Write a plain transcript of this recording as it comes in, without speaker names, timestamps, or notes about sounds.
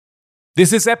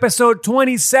This is episode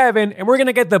 27, and we're going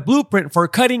to get the blueprint for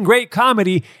cutting great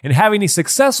comedy and having a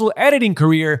successful editing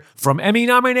career from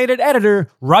Emmy-nominated editor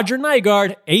Roger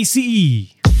Nygard,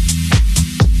 ACE.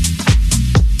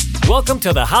 Welcome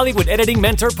to the Hollywood Editing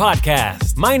Mentor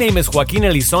Podcast. My name is Joaquin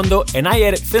Elizondo, and I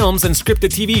edit films and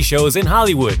scripted TV shows in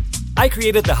Hollywood. I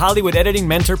created the Hollywood Editing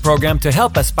Mentor program to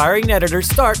help aspiring editors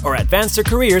start or advance their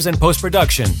careers in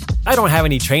post-production. I don't have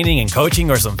any training in coaching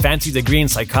or some fancy degree in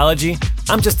psychology.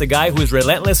 I'm just a guy who is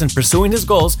relentless in pursuing his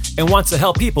goals and wants to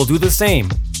help people do the same.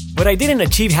 But I didn't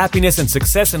achieve happiness and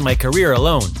success in my career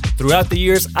alone. Throughout the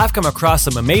years, I've come across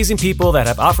some amazing people that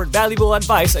have offered valuable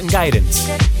advice and guidance.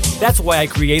 That's why I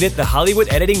created the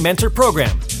Hollywood Editing Mentor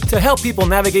program, to help people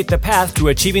navigate the path to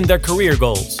achieving their career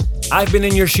goals. I've been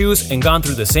in your shoes and gone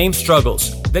through the same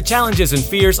struggles. The challenges and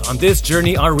fears on this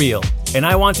journey are real, and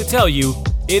I want to tell you,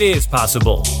 it is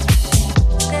possible.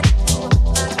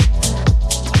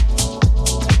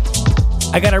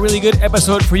 I got a really good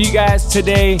episode for you guys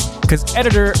today because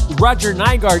editor Roger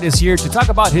Nygard is here to talk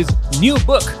about his new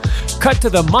book, Cut to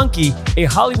the Monkey, a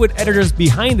Hollywood editor's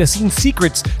behind-the-scenes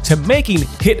secrets to making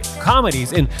hit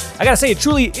comedies. And I gotta say, it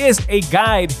truly is a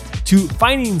guide to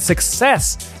finding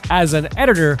success as an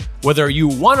editor, whether you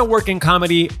want to work in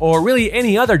comedy or really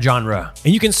any other genre.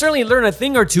 And you can certainly learn a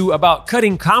thing or two about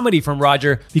cutting comedy from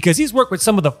Roger because he's worked with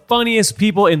some of the funniest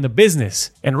people in the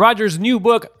business. And Roger's new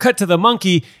book, Cut to the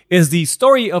Monkey, is the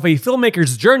story of a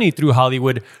filmmaker's journey through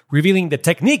Hollywood, revealing the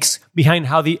techniques behind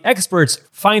how the experts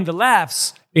find the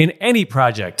laughs in any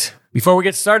project. Before we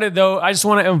get started, though, I just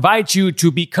want to invite you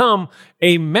to become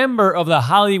a member of the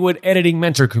Hollywood Editing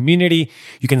Mentor community.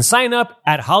 You can sign up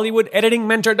at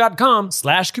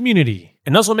hollywoodeditingmentor.com/community.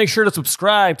 And also make sure to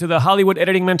subscribe to the Hollywood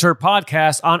Editing Mentor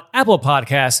podcast on Apple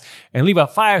Podcasts and leave a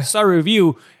 5-star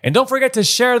review. And don't forget to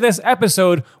share this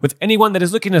episode with anyone that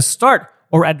is looking to start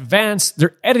or advance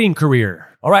their editing career.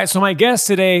 All right, so my guest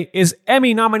today is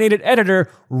Emmy-nominated editor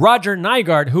Roger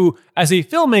Nygard, who, as a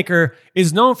filmmaker,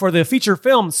 is known for the feature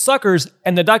film Suckers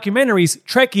and the documentaries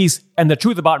Trekkies and The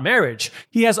Truth About Marriage.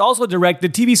 He has also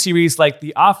directed TV series like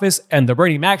The Office and The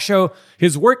Bernie Mac Show.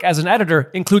 His work as an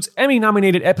editor includes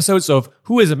Emmy-nominated episodes of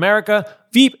Who is America,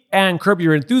 Veep, and Curb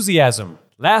Your Enthusiasm.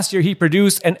 Last year, he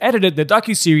produced and edited the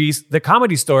docuseries The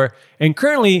Comedy Store, and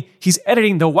currently, he's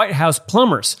editing The White House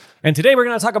Plumbers. And today, we're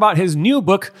going to talk about his new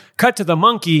book, Cut to the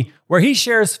Monkey, where he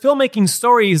shares filmmaking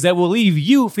stories that will leave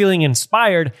you feeling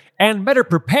inspired and better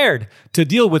prepared to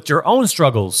deal with your own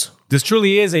struggles. This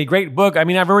truly is a great book. I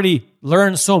mean, I've already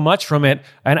learned so much from it,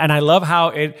 and I love how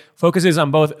it focuses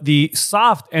on both the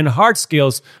soft and hard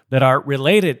skills that are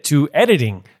related to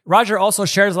editing. Roger also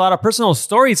shares a lot of personal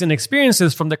stories and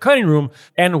experiences from the cutting room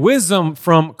and wisdom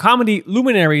from comedy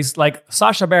luminaries like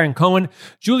Sacha Baron Cohen,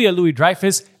 Julia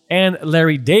Louis-Dreyfus, and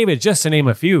Larry David, just to name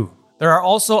a few. There are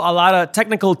also a lot of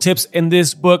technical tips in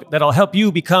this book that'll help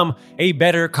you become a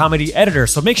better comedy editor.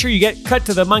 So make sure you get Cut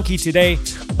to the Monkey today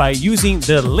by using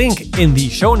the link in the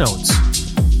show notes.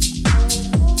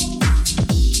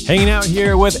 Hanging out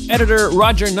here with editor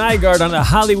Roger Nygard on the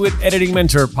Hollywood Editing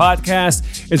Mentor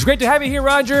podcast. It's great to have you here,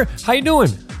 Roger. How you doing?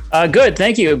 Good,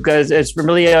 thank you, because it's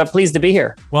really pleased to be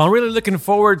here. Well, I'm really looking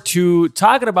forward to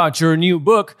talking about your new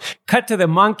book, Cut to the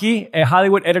Monkey, a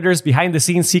Hollywood editor's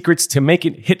behind-the-scenes secrets to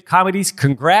making hit comedies.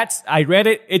 Congrats. I read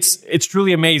it. It's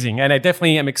truly amazing, and I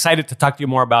definitely am excited to talk to you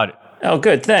more about it. Oh,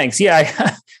 good, thanks.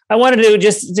 Yeah, I wanted to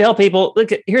just tell people,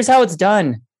 look, here's how it's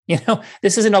done. You know,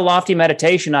 this isn't a lofty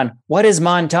meditation on what is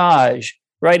montage,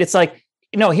 right? It's like,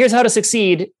 here's how to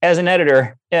succeed as an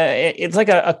editor. It's like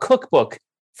a cookbook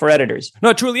for editors. No,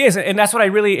 it truly is. And that's what I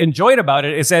really enjoyed about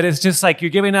it, is that it's just like you're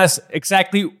giving us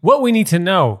exactly what we need to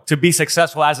know to be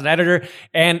successful as an editor.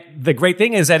 And the great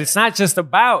thing is that it's not just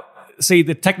about, say,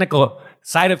 the technical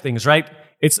side of things, right?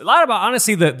 It's a lot about,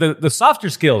 honestly, the softer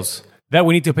skills that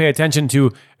we need to pay attention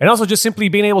to, and also just simply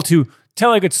being able to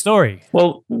tell a good story.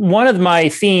 Well, one of my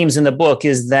themes in the book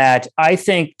is that I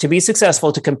think to be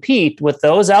successful, to compete with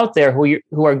those out there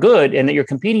who are good and that you're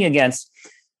competing against,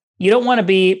 you don't want to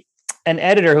be an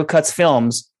editor who cuts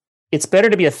films. It's better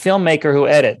to be a filmmaker who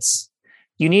edits.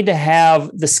 You need to have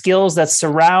the skills that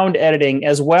surround editing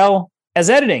as well as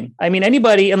editing. I mean,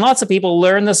 anybody and lots of people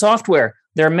learn the software.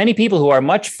 There are many people who are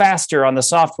much faster on the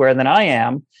software than I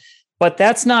am, but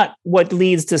that's not what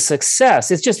leads to success.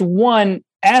 It's just one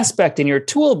aspect in your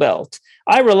tool belt.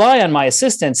 I rely on my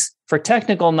assistants for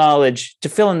technical knowledge to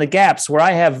fill in the gaps where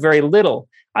I have very little.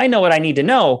 I know what I need to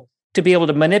know to be able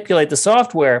to manipulate the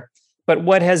software. But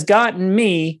what has gotten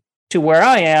me to where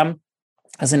I am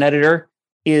as an editor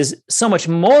is so much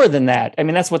more than that. I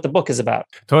mean, that's what the book is about.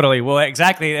 Totally. Well,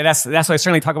 exactly. And that's what I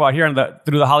certainly talk about here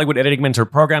through the Hollywood Editing Mentor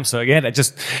program. So again,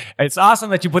 it's awesome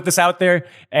that you put this out there,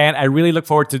 and I really look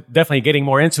forward to definitely getting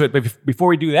more into it. But before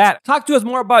we do that, talk to us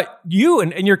more about you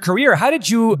and your career. How did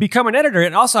you become an editor?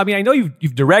 And also, I mean, I know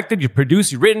you've directed, you've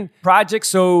produced, you've written projects.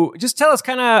 So just tell us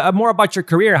kind of more about your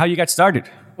career, how you got started.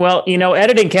 Well,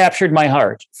 editing captured my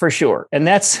heart for sure. And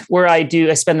that's where I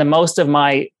spend the most of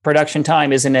my production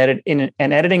time is in an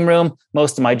editing room.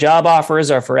 Most of my job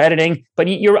offers are for editing, but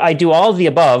I do all of the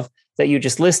above that you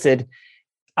just listed.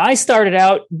 I started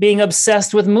out being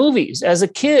obsessed with movies as a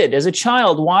kid, as a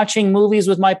child, watching movies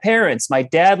with my parents. My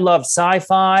dad loved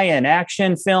sci-fi and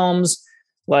action films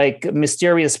like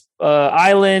Mysterious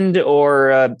Island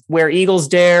or Where Eagles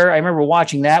Dare. I remember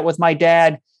watching that with my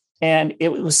dad. And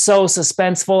it was so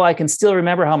suspenseful. I can still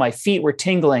remember how my feet were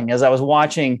tingling as I was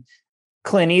watching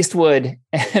Clint Eastwood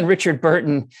and Richard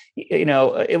Burton.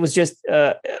 It was just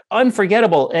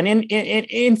unforgettable and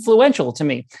influential to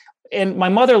me. And my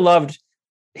mother loved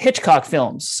Hitchcock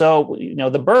films. So,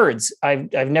 The Birds.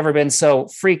 I've never been so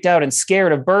freaked out and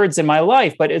scared of birds in my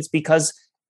life, but it's because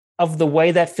of the way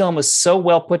that film was so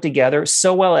well put together,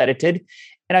 so well edited.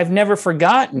 And I've never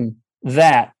forgotten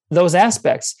those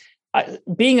aspects.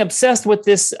 Being obsessed with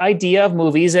this idea of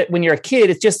movies that when you're a kid,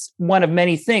 it's just one of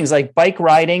many things like bike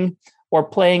riding or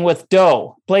playing with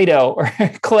Play-Doh or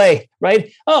clay,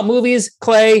 right? Oh, movies,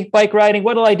 clay, bike riding.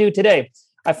 What will I do today?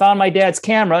 I found my dad's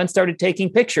camera and started taking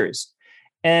pictures.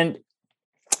 And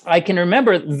I can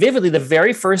remember vividly the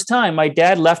very first time my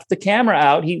dad left the camera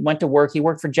out. He went to work. He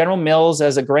worked for General Mills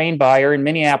as a grain buyer in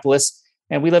Minneapolis.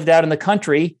 And we lived out in the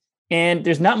country. And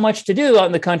there's not much to do out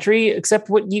in the country except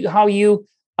how you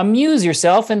amuse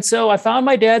yourself. And so I found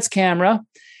my dad's camera.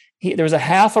 There was a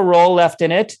half a roll left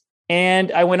in it.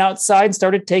 And I went outside and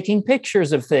started taking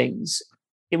pictures of things.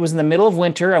 It was in the middle of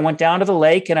winter. I went down to the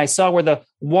lake and I saw where the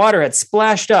water had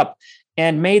splashed up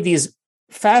and made these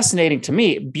fascinating to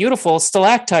me, beautiful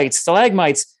stalactites,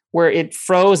 stalagmites, where it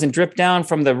froze and dripped down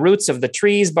from the roots of the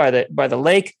trees by the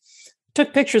lake.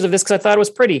 Took pictures of this because I thought it was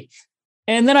pretty.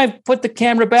 And then I put the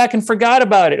camera back and forgot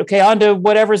about it. Okay, on to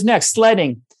whatever's next,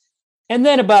 sledding. And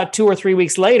then about 2 or 3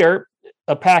 weeks later,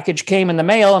 a package came in the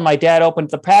mail and my dad opened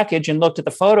the package and looked at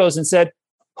the photos and said,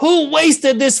 "Who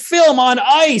wasted this film on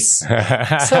ice?"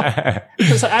 so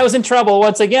I was in trouble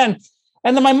once again.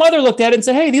 And then my mother looked at it and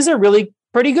said, "Hey, these are really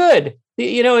pretty good."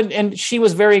 And she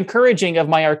was very encouraging of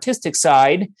my artistic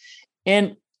side.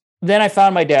 And then I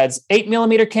found my dad's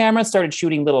 8mm camera, started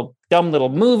shooting dumb little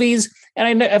movies.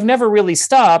 And I've never really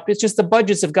stopped. It's just the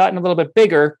budgets have gotten a little bit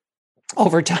bigger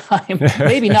over time.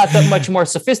 Maybe not that much more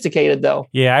sophisticated, though.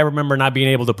 Yeah, I remember not being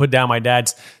able to put down my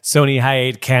dad's Sony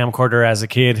Hi8 camcorder as a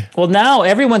kid. Well, now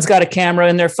everyone's got a camera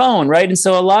in their phone, right? And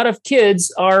so a lot of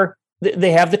kids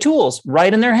they have the tools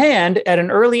right in their hand at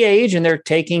an early age, and they're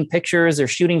taking pictures, they're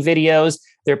shooting videos,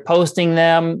 they're posting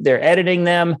them, they're editing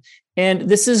them. And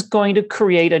this is going to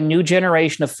create a new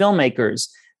generation of filmmakers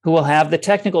who will have the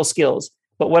technical skills.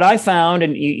 But what I found,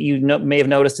 and you may have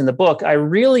noticed in the book, I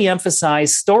really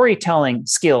emphasize storytelling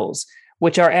skills,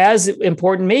 which are as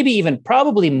important, maybe even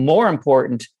probably more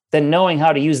important than knowing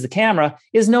how to use the camera,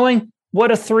 is knowing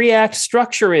what a 3-act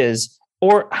structure is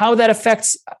or how that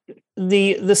affects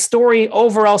the story,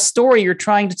 overall story you're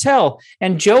trying to tell,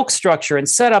 and joke structure and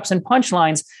setups and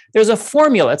punchlines. There's a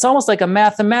formula. It's almost like a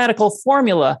mathematical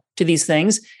formula to these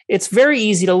things. It's very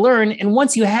easy to learn. And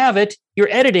once you have it, your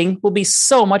editing will be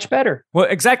so much better. Well,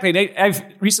 exactly. I've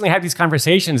recently had these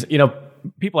conversations.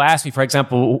 People ask me, for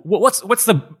example, what's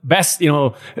the best,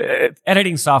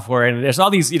 editing software? And there's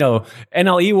all these,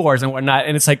 NLE wars and whatnot.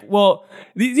 And it's like, well,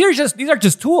 these are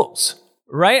just tools.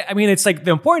 Right? I mean, it's like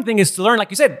the important thing is to learn, like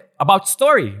you said, about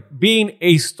story, being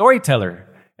a storyteller.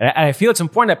 And I feel it's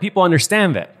important that people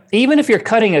understand that. Even if you're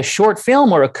cutting a short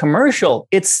film or a commercial,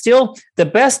 it's still the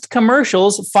best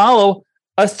commercials follow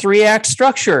a 3-act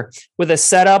structure with a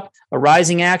setup, a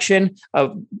rising action,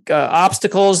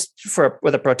 obstacles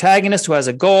with a protagonist who has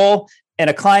a goal, and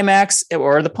a climax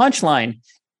or the punchline,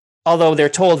 although they're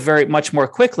told very much more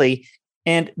quickly.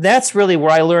 And that's really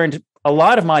where I learned a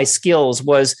lot of my skills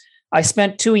was I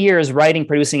spent 2 years writing,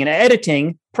 producing, and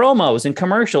editing promos and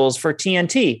commercials for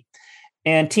TNT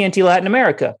and TNT Latin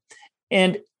America.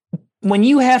 And when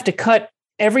you have to cut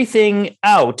everything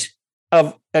out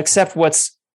of except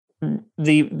what's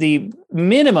the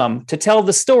minimum to tell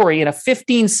the story in a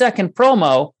 15-second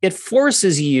promo, it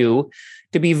forces you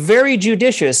to be very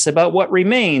judicious about what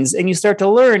remains. And you start to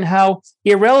learn how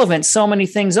irrelevant so many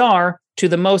things are to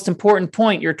the most important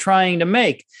point you're trying to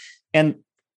make. And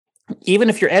even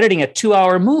if you're editing a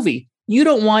 2-hour movie, you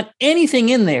don't want anything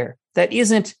in there that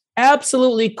isn't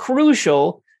absolutely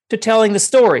crucial to telling the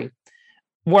story.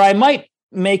 Where I might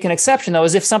make an exception, though,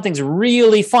 is if something's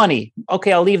really funny.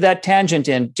 Okay, I'll leave that tangent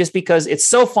in just because it's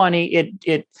so funny,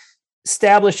 it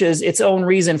establishes its own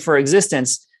reason for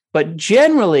existence. But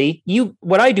generally,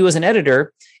 what I do as an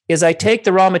editor is I take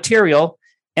the raw material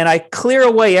and I clear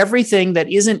away everything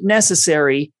that isn't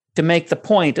necessary to make the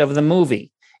point of the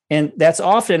movie. And that's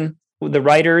often the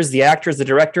writers, the actors, the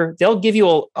director, they'll give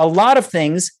you a lot of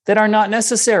things that are not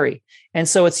necessary. And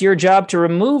so it's your job to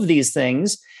remove these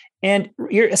things. And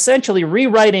you're essentially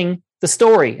rewriting the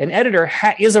story. An editor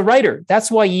is a writer.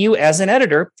 That's why you, as an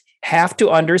editor, have to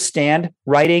understand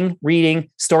writing, reading,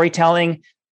 storytelling,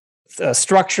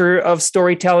 structure of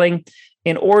storytelling,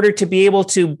 in order to be able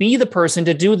to be the person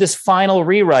to do this final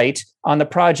rewrite on the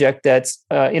project that's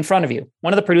in front of you.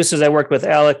 One of the producers I worked with,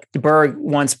 Alec Berg,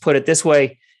 once put it this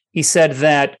way. He said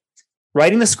that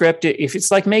writing the script, if it's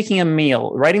like making a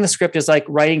meal, writing the script is like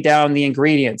writing down the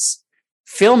ingredients.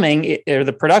 Filming or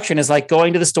the production is like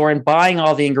going to the store and buying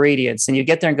all the ingredients. And you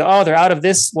get there and go, oh, they're out of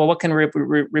this. Well, what can we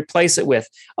replace it with?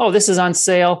 Oh, this is on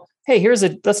sale. Hey,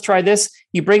 let's try this.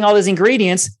 You bring all these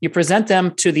ingredients, you present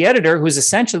them to the editor, who's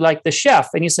essentially like the chef.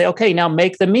 And you say, okay, now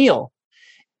make the meal.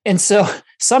 And so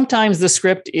sometimes the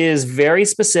script is very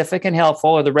specific and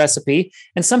helpful, or the recipe.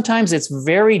 And sometimes it's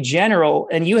very general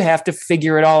and you have to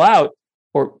figure it all out,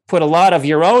 or put a lot of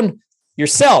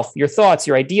yourself, your thoughts,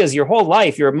 your ideas, your whole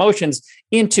life, your emotions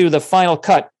into the final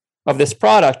cut of this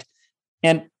product.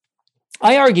 And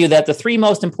I argue that the three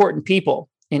most important people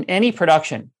in any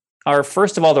production are,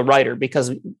 first of all, the writer,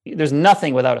 because there's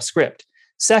nothing without a script.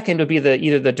 Second would be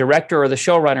either the director or the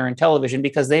showrunner in television,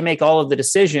 because they make all of the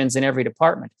decisions in every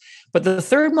department. But the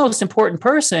third most important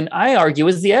person, I argue,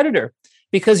 is the editor,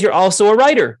 because you're also a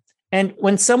writer. And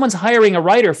when someone's hiring a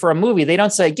writer for a movie, they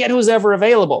don't say, get who's ever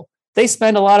available. They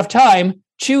spend a lot of time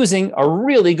choosing a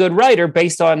really good writer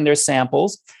based on their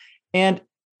samples. And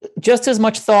just as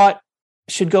much thought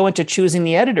should go into choosing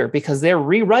the editor, because they're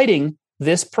rewriting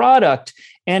this product.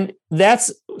 And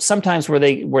that's sometimes where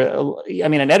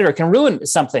an editor can ruin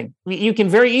something. You can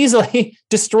very easily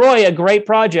destroy a great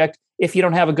project if you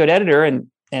don't have a good editor.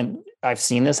 And I've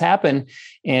seen this happen.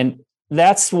 And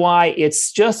that's why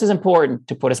it's just as important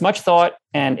to put as much thought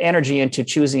and energy into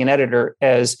choosing an editor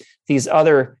as these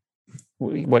other,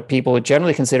 what people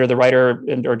generally consider the writer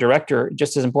or director,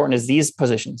 just as important as these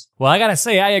positions. Well, I got to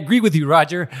say, I agree with you,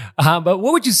 Roger. But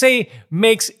what would you say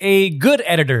makes a good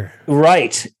editor?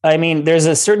 Right. I mean, there's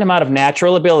a certain amount of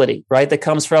natural ability, right, that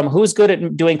comes from who's good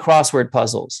at doing crossword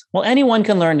puzzles. Well, anyone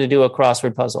can learn to do a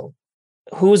crossword puzzle.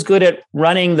 Who's good at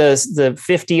running the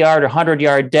 50-yard or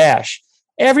 100-yard dash?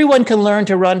 Everyone can learn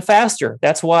to run faster.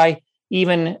 That's why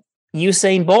even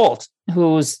Usain Bolt,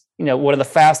 who's one of the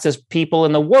fastest people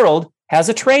in the world, has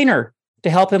a trainer to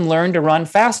help him learn to run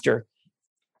faster.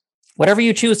 Whatever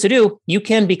you choose to do, you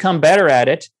can become better at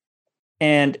it.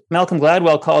 And Malcolm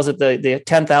Gladwell calls it the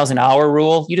 10,000 hour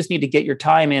rule. You just need to get your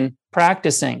time in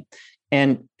practicing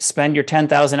and spend your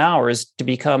 10,000 hours to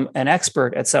become an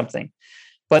expert at something.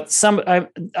 But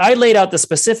I laid out the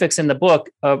specifics in the book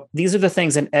of these are the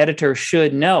things an editor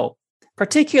should know,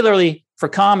 particularly for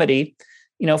comedy.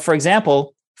 For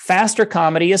example, faster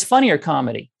comedy is funnier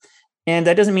comedy. And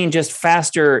that doesn't mean just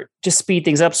faster, just speed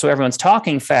things up so everyone's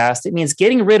talking fast. It means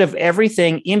getting rid of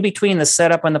everything in between the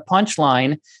setup and the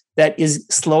punchline that is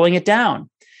slowing it down.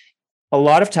 A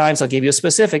lot of times, I'll give you a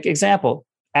specific example.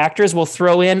 Actors will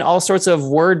throw in all sorts of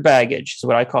word baggage, is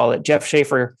what I call it. Jeff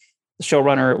Schaffer, the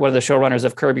showrunner, one of the showrunners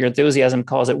of Curb Your Enthusiasm,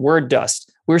 calls it word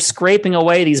dust. We're scraping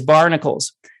away these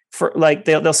barnacles. For like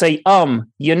they'll say,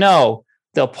 they'll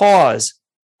pause.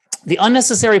 The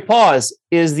unnecessary pause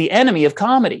is the enemy of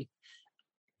comedy.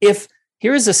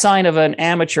 Here's a sign of an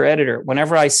amateur editor,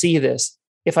 whenever I see this,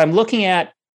 if I'm looking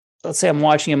at, let's say I'm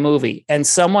watching a movie and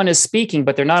someone is speaking,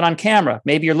 but they're not on camera.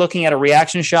 Maybe you're looking at a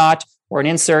reaction shot or an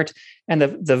insert and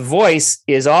the voice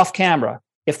is off camera.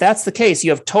 If that's the case,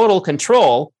 you have total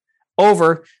control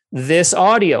over this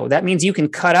audio. That means you can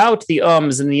cut out the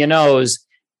ums and the nos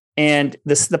and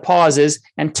the pauses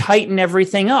and tighten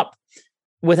everything up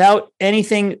without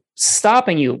anything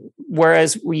stopping you.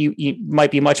 Whereas you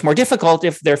might be much more difficult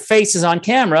if their face is on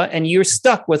camera and you're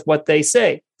stuck with what they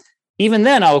say. Even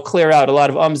then, I will clear out a lot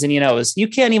of ums and nos. You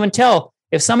can't even tell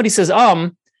if somebody says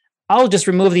I'll just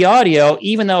remove the audio,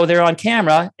 even though they're on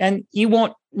camera, and you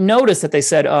won't notice that they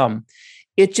said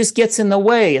It just gets in the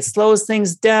way. It slows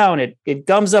things down. It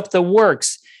gums up the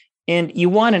works. And you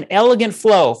want an elegant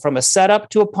flow from a setup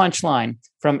to a punchline,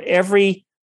 from every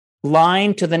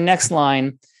line to the next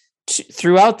line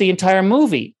throughout the entire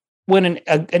movie. When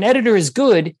an editor is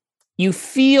good, you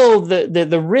feel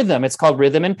the rhythm. It's called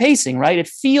rhythm and pacing, right? It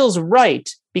feels right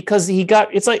because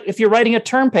it's like if you're writing a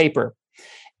term paper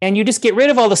and you just get rid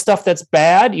of all the stuff that's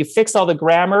bad, you fix all the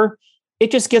grammar, it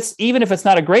just gets, even if it's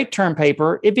not a great term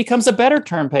paper, it becomes a better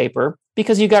term paper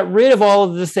because you got rid of all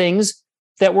of the things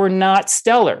that were not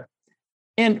stellar.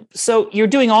 And so you're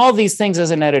doing all these things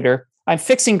as an editor. I'm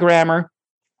fixing grammar.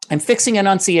 I'm fixing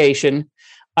enunciation.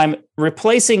 I'm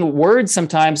replacing words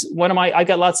sometimes. I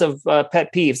got lots of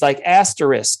pet peeves like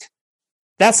asterisk.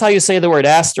 That's how you say the word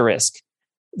asterisk.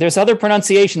 There's other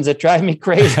pronunciations that drive me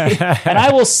crazy. And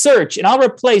I will search and I'll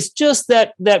replace just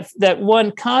that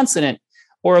one consonant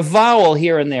or a vowel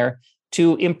here and there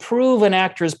to improve an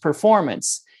actor's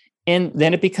performance. And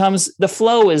then the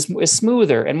flow is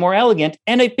smoother and more elegant,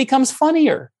 and it becomes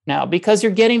funnier now because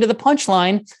you're getting to the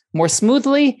punchline more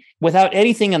smoothly without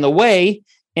anything in the way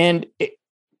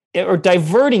or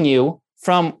diverting you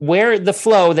from where the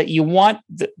flow that you want,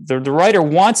 the writer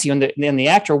wants you and the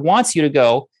actor wants you to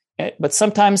go. But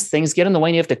sometimes things get in the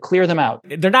way and you have to clear them out.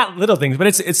 They're not little things, but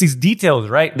it's these details,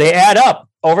 right? They add up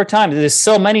over time. There's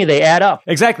so many, they add up.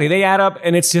 Exactly. They add up,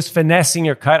 and it's just finessing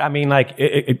your cut. I mean, like,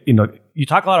 you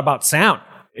talk a lot about sound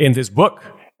in this book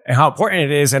and how important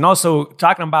it is, and also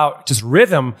talking about just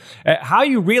rhythm, how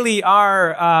you really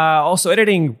are also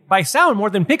editing by sound more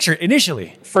than picture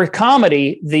initially. For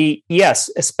comedy,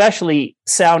 especially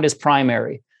sound is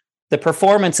primary. The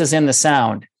performance is in the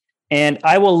sound. And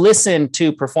I will listen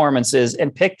to performances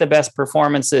and pick the best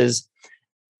performances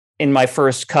in my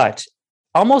first cut,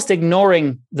 almost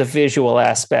ignoring the visual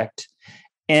aspect.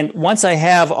 And once I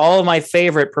have all of my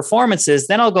favorite performances,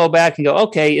 then I'll go back and go,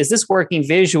 okay, is this working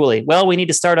visually? Well, we need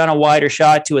to start on a wider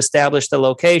shot to establish the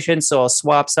location. So I'll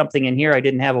swap something in here. I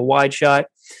didn't have a wide shot.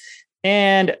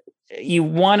 And you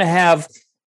want to have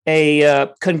a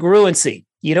congruency.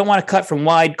 You don't want to cut from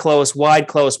wide, close, wide,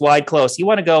 close, wide, close. You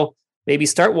want to go maybe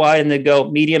start wide and then go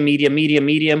medium, medium, medium,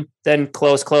 medium, then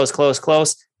close, close, close,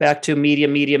 close, back to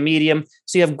medium, medium, medium.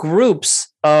 So you have groups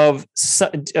of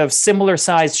similar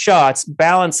sized shots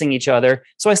balancing each other.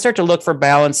 So I start to look for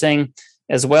balancing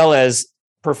as well as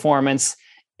performance.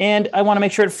 And I want to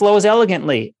make sure it flows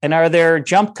elegantly. And are there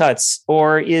jump cuts,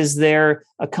 or is there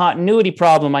a continuity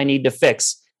problem I need to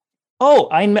fix? Oh,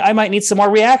 I might need some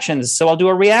more reactions. So I'll do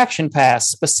a reaction pass,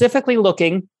 specifically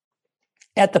looking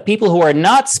at the people who are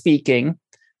not speaking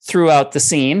throughout the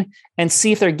scene and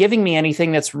see if they're giving me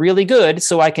anything that's really good.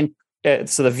 So I can,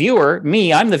 so the viewer,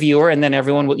 I'm the viewer, and then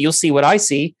you'll see what I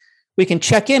see. We can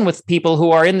check in with people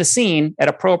who are in the scene at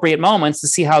appropriate moments to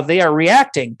see how they are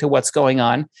reacting to what's going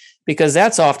on, because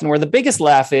that's often where the biggest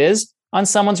laugh is, on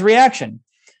someone's reaction.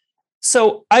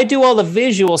 So I do all the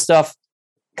visual stuff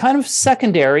kind of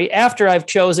secondary after I've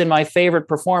chosen my favorite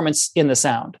performance in the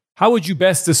sound. How would you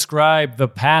best describe the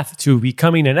path to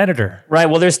becoming an editor? Right.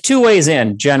 Well, there's two ways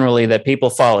in generally that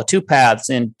people follow, two paths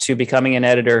into becoming an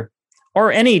editor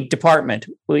or any department,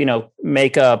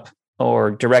 makeup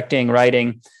or directing,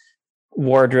 writing,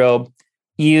 wardrobe.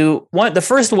 The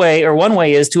first way, or one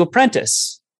way, is to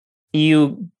apprentice.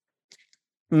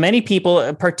 Many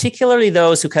people, particularly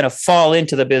those who kind of fall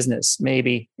into the business,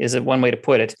 maybe is one way to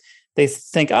put it. They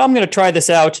think, I'm going to try this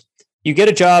out. You get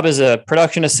a job as a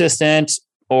production assistant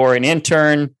or an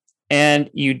intern, and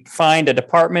you find a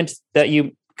department that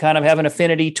you kind of have an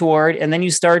affinity toward, and then you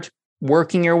start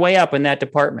working your way up in that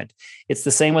department. It's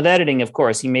the same with editing, of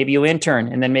course. Maybe you intern,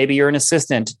 and then maybe you're an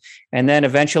assistant, and then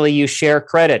eventually you share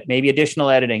credit, maybe additional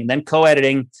editing, then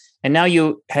co-editing, and now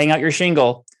you hang out your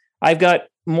shingle. I've got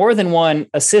more than one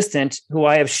assistant who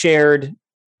I have shared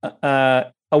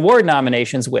award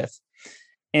nominations with,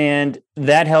 and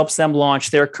that helps them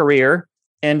launch their career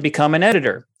and become an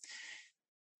editor.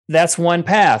 That's one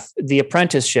path, the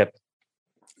apprenticeship.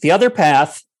 The other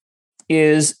path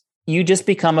is you just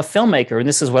become a filmmaker. And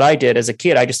this is what I did as a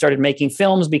kid. I just started making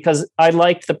films because I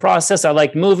liked the process. I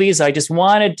liked movies. I just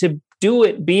wanted to do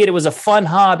it, it was a fun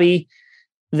hobby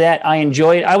that I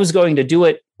enjoyed. I was going to do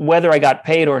it whether I got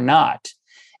paid or not.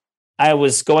 I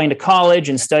was going to college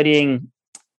and studying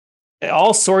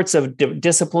all sorts of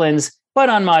disciplines. But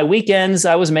on my weekends,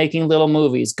 I was making little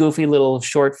movies, goofy little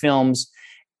short films.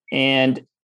 And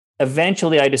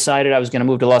eventually I decided I was going to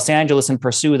move to Los Angeles and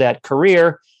pursue that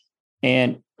career.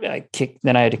 And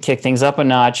then I had to kick things up a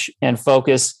notch and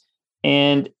focus.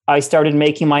 And I started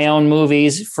making my own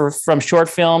movies from short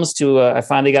films to, I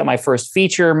finally got my first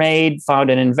feature made, found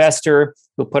an investor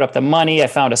who put up the money. I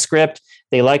found a script.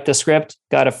 They liked the script,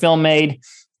 got a film made.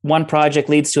 One project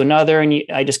leads to another. And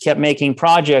I just kept making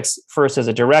projects, first as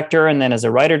a director and then as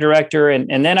a writer-director.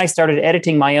 And then I started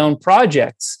editing my own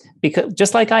projects, because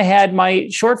just like I had my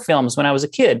short films when I was a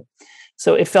kid.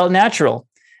 So it felt natural.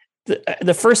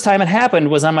 the first time it happened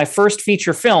was on my first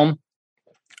feature film.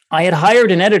 I had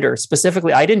hired an editor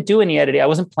specifically. I didn't do any editing. I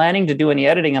wasn't planning to do any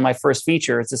editing on my first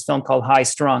feature. It's this film called High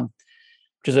Strung,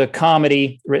 which is a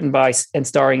comedy written by and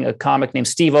starring a comic named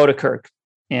Steve Odekirk.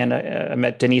 And I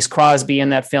met Denise Crosby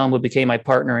in that film, who became my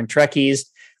partner in Trekkies.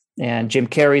 And Jim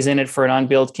Carrey's in it for an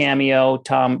unbilled cameo.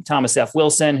 Thomas F.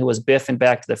 Wilson, who was Biff in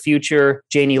Back to the Future.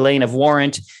 Janie Lane of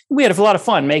Warrant. We had a lot of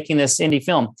fun making this indie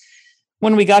film.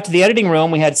 When we got to the editing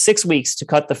room, we had 6 weeks to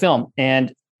cut the film.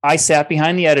 And I sat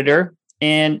behind the editor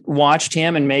and watched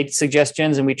him and made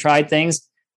suggestions, and we tried things.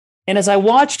 And as I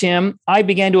watched him, I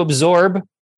began to absorb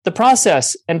the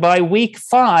process. And by week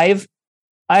 5,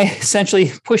 I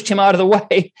essentially pushed him out of the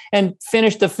way and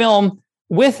finished the film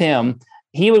with him.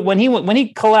 When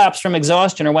he collapsed from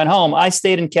exhaustion or went home, I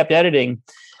stayed and kept editing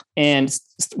and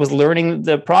was learning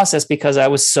the process because I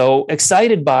was so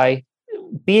excited by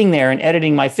being there and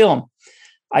editing my film.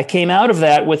 I came out of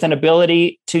that with an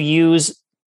ability to use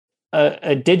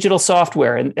a digital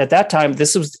software. And at that time,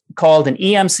 this was called an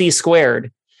EMC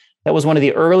squared. That was one of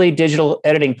the early digital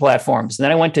editing platforms. And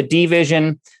then I went to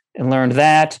DVision and learned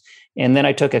that. And then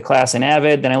I took a class in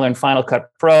Avid. Then I learned Final Cut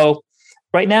Pro.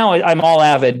 Right now, I'm all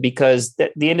Avid because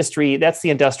the industry, that's the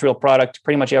industrial product.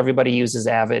 Pretty much everybody uses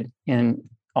Avid in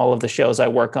all of the shows I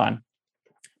work on.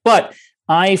 But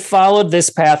I followed this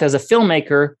path as a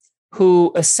filmmaker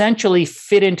who essentially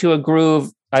fit into a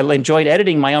groove. I enjoyed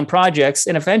editing my own projects,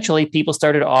 and eventually people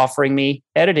started offering me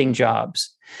editing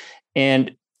jobs.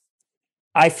 And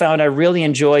I found I really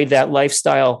enjoyed that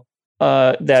lifestyle,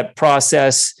 that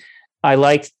process. I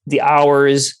liked the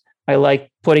hours. I liked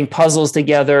putting puzzles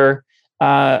together.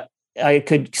 I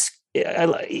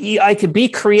could be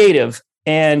creative,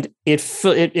 and it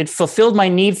fulfilled my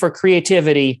need for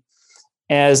creativity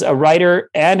as a writer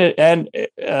and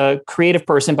a creative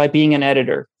person by being an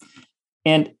editor.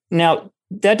 And now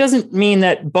that doesn't mean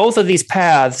that both of these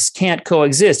paths can't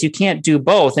coexist. You can't do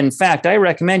both. In fact, I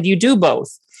recommend you do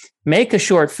both. Make a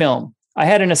short film. I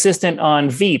had an assistant on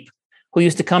Veep who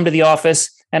used to come to the office,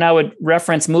 and I would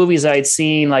reference movies I'd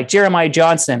seen like Jeremiah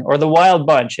Johnson or The Wild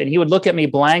Bunch, and he would look at me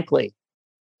blankly.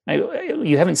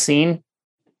 You haven't seen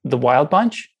The Wild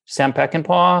Bunch? Sam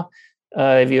Peckinpah?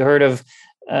 Have you heard of...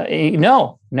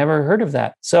 no, never heard of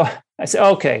that. So I said,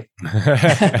 okay,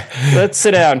 let's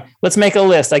sit down. Let's make a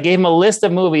list. I gave him a list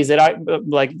of movies that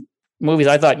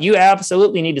I thought you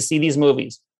absolutely need to see these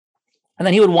movies. And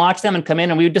then he would watch them and come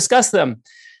in and we would discuss them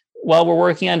while we're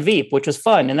working on Veep, which was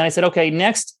fun. And then I said, okay,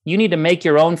 next you need to make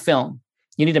your own film.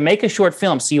 You need to make a short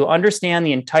film so you understand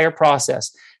the entire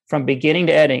process from beginning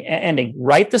to ending.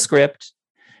 Write the script,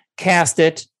 cast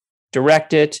it,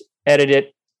 direct it, edit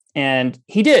it. And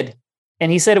he did.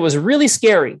 And he said it was really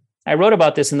scary. I wrote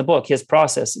about this in the book, his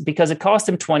process, because it cost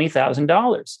him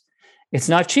 $20,000. It's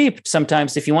not cheap.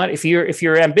 Sometimes if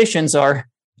your ambitions are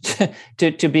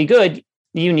to be good,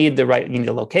 you need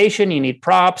the location, you need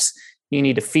props, you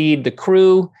need to feed the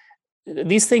crew.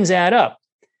 These things add up.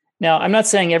 Now, I'm not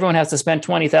saying everyone has to spend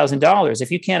 $20,000. If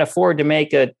you can't afford to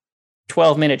make a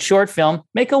 12-minute short film,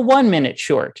 make a 1-minute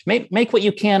short. Make what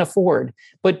you can afford,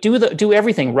 but do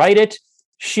everything. Write it,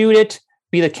 shoot it,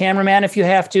 be the cameraman if you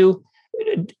have to,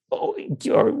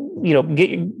 or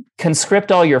conscript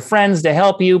all your friends to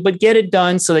help you, but get it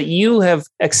done so that you have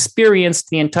experienced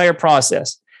the entire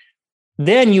process.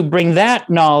 Then you bring that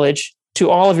knowledge to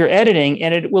all of your editing,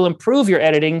 and it will improve your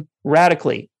editing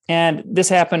radically. And this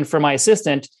happened for my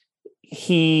assistant.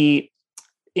 He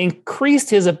increased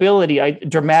his ability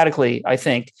dramatically, I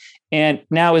think, and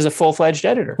now is a full-fledged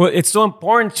editor. Well, it's so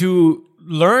important to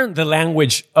learn the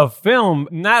language of film,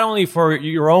 not only for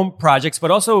your own projects, but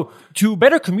also to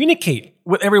better communicate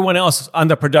with everyone else on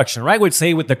the production, right? With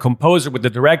the composer, with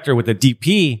the director, with the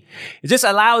DP. It just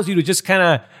allows you to just kind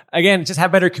of, again, just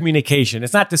have better communication.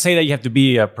 It's not to say that you have to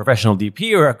be a professional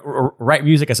DP or write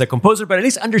music as a composer, but at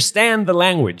least understand the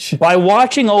language. By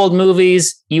watching old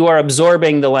movies, you are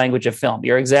absorbing the language of film.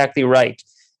 You're exactly right.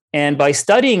 And by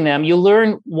studying them, you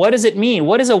learn, what does it mean?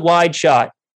 What is a wide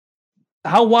shot?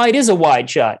 How wide is a wide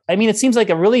shot? I mean, it seems like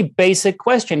a really basic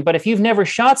question, but if you've never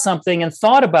shot something and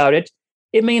thought about it,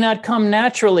 it may not come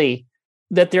naturally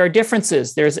that there are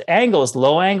differences. There's angles,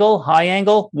 low angle, high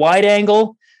angle, wide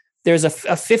angle. There's a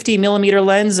 50 millimeter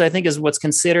lens, I think, is what's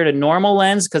considered a normal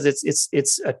lens because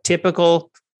it's a typical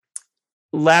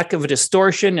lack of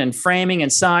distortion and framing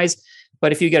and size.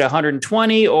 But if you get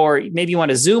 120, or maybe you want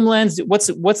a zoom lens, what's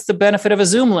the benefit of a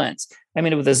zoom lens? I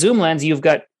mean, with a zoom lens,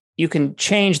 you can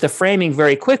change the framing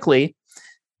very quickly,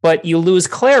 but you lose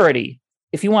clarity.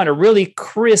 If you want a really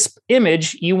crisp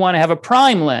image, you want to have a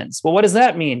prime lens. Well, what does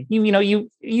that mean?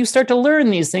 You start to learn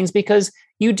these things because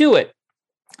you do it.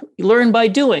 You learn by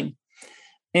doing.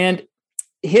 And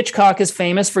Hitchcock is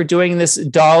famous for doing this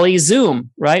dolly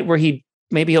zoom, right? Where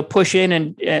he'll push in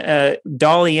and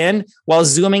dolly in while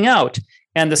zooming out.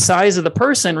 And the size of the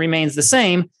person remains the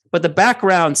same, but the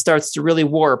background starts to really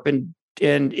warp and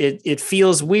it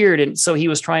feels weird. And so he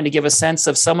was trying to give a sense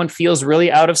of someone feels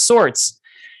really out of sorts.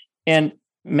 And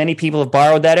many people have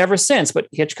borrowed that ever since, but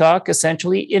Hitchcock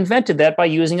essentially invented that by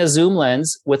using a zoom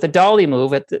lens with a dolly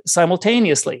move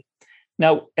simultaneously.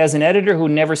 Now, as an editor who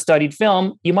never studied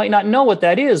film, you might not know what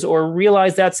that is or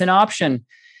realize that's an option.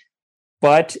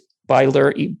 But by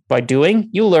doing,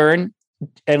 you learn.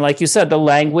 And like you said, the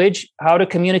language, how to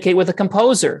communicate with a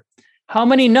composer. How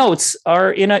many notes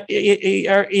are in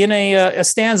a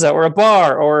stanza or a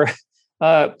bar, or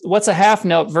what's a half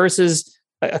note versus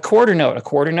a quarter note? A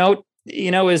quarter note,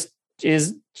 is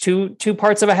two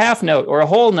parts of a half note or a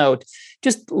whole note.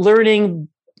 Just learning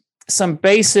some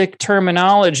basic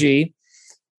terminology.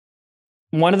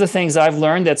 One of the things I've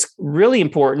learned that's really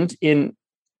important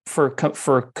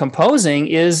for composing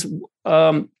is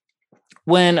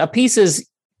when a piece is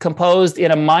composed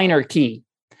in a minor key.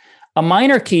 A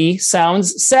minor key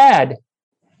sounds sad.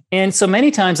 And so many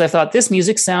times I thought this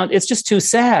music it's just too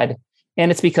sad. And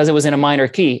it's because it was in a minor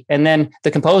key. And then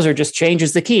the composer just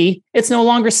changes the key. It's no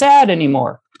longer sad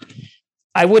anymore.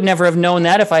 I would never have known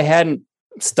that if I hadn't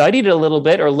studied it a little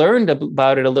bit or learned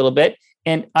about it a little bit.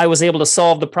 And I was able to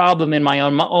solve the problem in my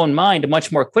own mind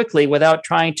much more quickly without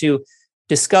trying to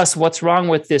discuss what's wrong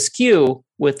with this cue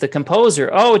with the composer.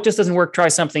 Oh, it just doesn't work. Try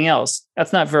something else.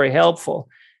 That's not very helpful.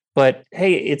 But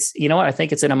hey, I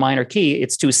think it's in a minor key.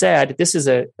 It's too sad. This is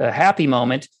a happy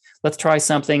moment. Let's try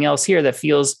something else here that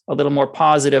feels a little more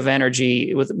positive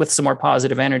energy with some more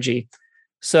positive energy.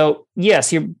 So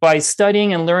yes, by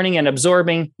studying and learning and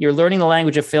absorbing, you're learning the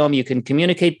language of film. You can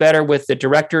communicate better with the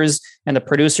directors and the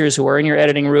producers who are in your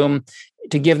editing room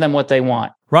to give them what they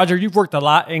want. Roger, you've worked a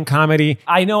lot in comedy.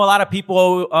 I know a lot of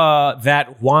people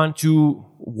that want to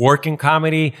work in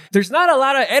comedy. There's not a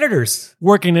lot of editors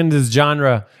working in this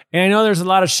genre. And I know there's a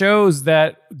lot of shows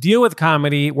that deal with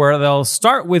comedy where they'll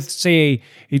start with, say,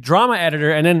 a drama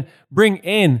editor and then bring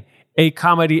in a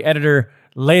comedy editor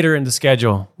later in the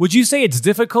schedule. Would you say it's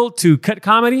difficult to cut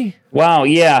comedy? Wow,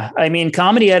 yeah. I mean,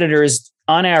 comedy editors,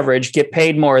 on average, get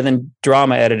paid more than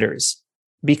drama editors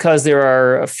because there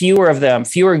are fewer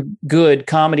good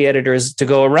comedy editors to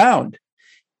go around.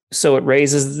 So it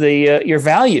raises your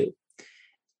value.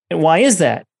 And why is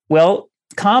that? Well,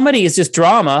 comedy is just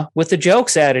drama with the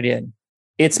jokes added in.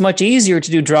 It's much easier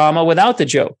to do drama without the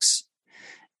jokes.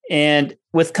 And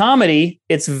with comedy,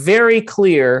 it's very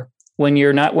clear when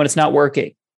it's not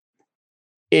working.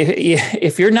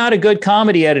 If you're not a good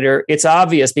comedy editor, it's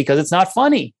obvious because it's not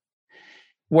funny.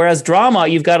 Whereas drama,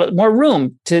 you've got more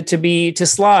room to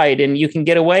slide, and you can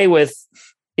get away with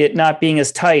it not being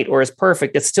as tight or as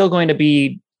perfect. It's still going to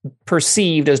be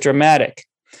perceived as dramatic.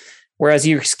 Whereas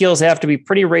your skills have to be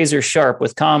pretty razor sharp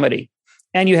with comedy.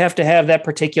 And you have to have that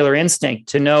particular instinct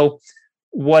to know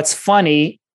what's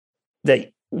funny,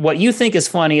 that what you think is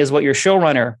funny is what your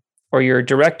showrunner or your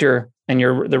director and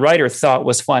the writer thought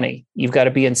was funny. You've got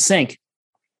to be in sync.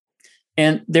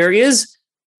 And there is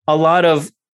a lot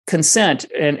of consent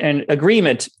and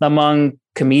agreement among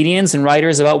comedians and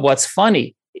writers about what's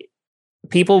funny.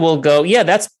 People will go, yeah,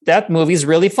 that movie's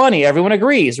really funny. Everyone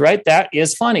agrees, right? That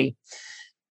is funny.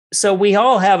 So we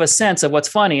all have a sense of what's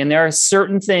funny, and there are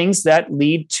certain things that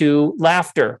lead to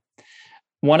laughter.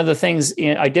 One of the things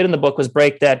I did in the book was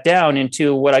break that down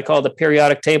into what I call the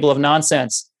periodic table of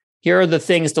nonsense. Here are the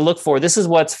things to look for. This is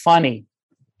what's funny.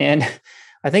 And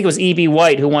I think it was E.B.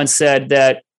 White who once said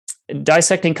that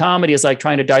dissecting comedy is like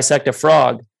trying to dissect a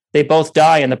frog. They both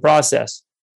die in the process.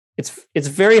 It's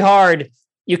very hard.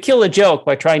 You kill a joke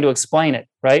by trying to explain it,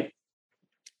 right?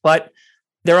 But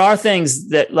there are things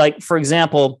that, like, for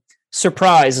example,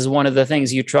 surprise is one of the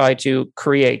things you try to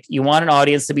create. You want an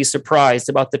audience to be surprised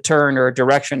about the turn or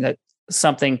direction that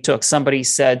something took. Somebody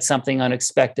said something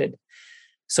unexpected.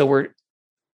 So we're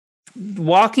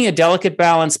walking a delicate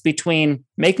balance between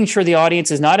making sure the audience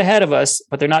is not ahead of us,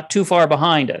 but they're not too far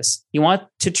behind us. You want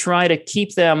to try to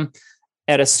keep them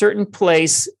at a certain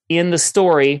place in the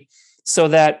story so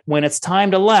that when it's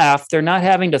time to laugh, they're not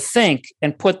having to think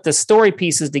and put the story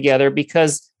pieces together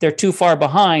because they're too far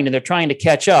behind and they're trying to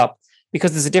catch up,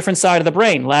 because there's a different side of the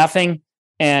brain. Laughing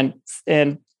and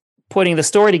putting the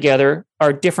story together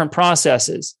are different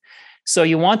processes. So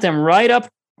you want them right up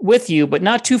with you, but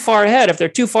not too far ahead. If they're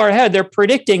too far ahead, they're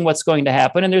predicting what's going to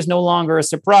happen and there's no longer a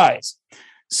surprise.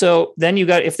 So then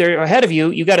if they're ahead of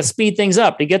you, you got to speed things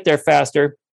up to get there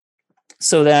faster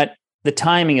so that the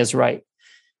timing is right.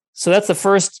 So that's the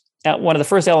first one of the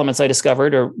first elements I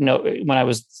discovered, or when I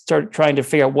was started trying to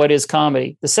figure out what is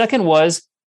comedy. The second was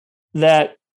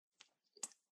that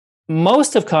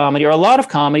most of comedy, or a lot of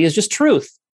comedy, is just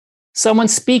truth. Someone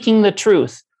speaking the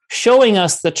truth, showing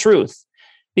us the truth.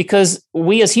 Because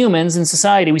we as humans in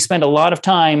society, we spend a lot of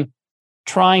time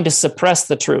trying to suppress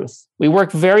the truth. We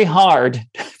work very hard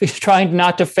trying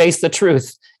not to face the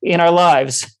truth in our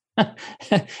lives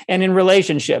and in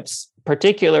relationships,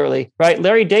 particularly, right?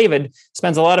 Larry David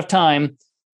spends a lot of time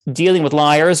dealing with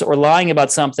liars or lying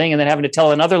about something and then having to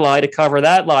tell another lie to cover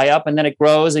that lie up, and then it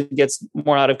grows and gets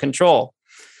more out of control.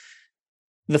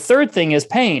 The third thing is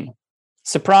pain.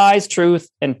 Surprise, truth,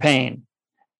 and pain.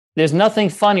 There's nothing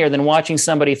funnier than watching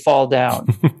somebody fall down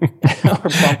or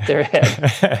bump their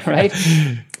head, right?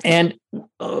 And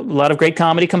a lot of great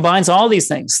comedy combines all these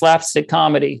things. Slapstick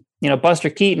comedy. Buster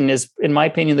Keaton is, in my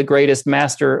opinion, the greatest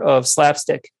master of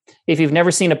slapstick. If you've never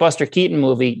seen a Buster Keaton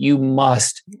movie, you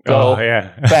must go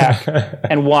back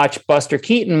and watch Buster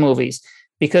Keaton movies,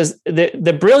 because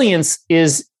the brilliance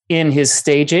is in his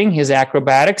staging, his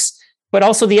acrobatics, but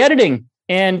also the editing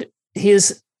and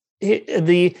his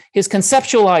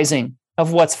conceptualizing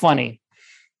of what's funny.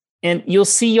 And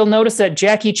you'll notice that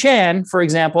Jackie Chan, for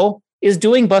example, is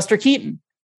doing Buster Keaton.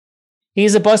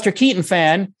 He's a Buster Keaton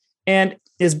fan and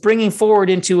is bringing forward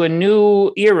into a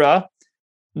new era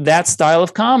that style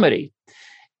of comedy.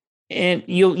 And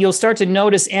you'll start to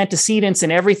notice antecedents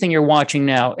in everything you're watching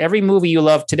now. Every movie you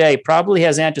love today probably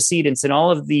has antecedents in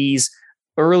all of these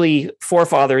early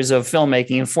forefathers of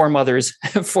filmmaking and foremothers,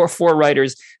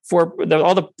 forewriters,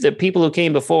 all the people who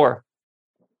came before.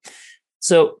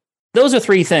 So those are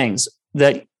three things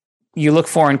that you look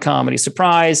for in comedy: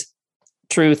 surprise,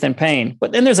 truth, and pain.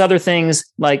 But then there's other things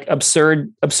like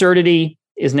absurdity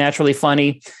is naturally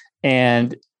funny,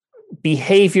 and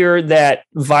behavior that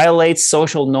violates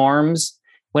social norms.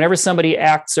 Whenever somebody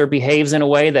acts or behaves in a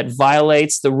way that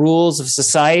violates the rules of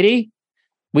society,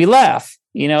 we laugh.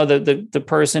 The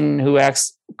person who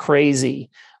acts crazy,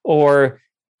 or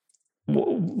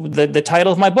the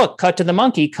title of my book, Cut to the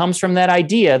Monkey, comes from that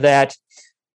idea that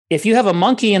if you have a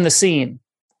monkey in the scene,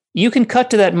 you can cut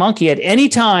to that monkey at any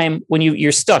time when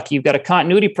you're stuck. You've got a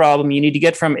continuity problem. You need to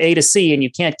get from A to C and you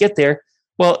can't get there.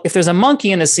 Well, if there's a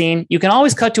monkey in the scene, you can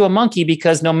always cut to a monkey,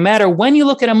 because no matter when you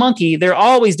look at a monkey, they're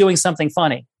always doing something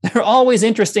funny. They're always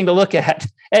interesting to look at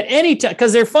any time,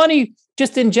 because they're funny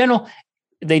just in general.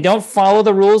 They don't follow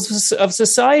the rules of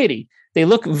society. They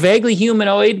look vaguely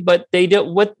humanoid, but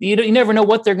you never know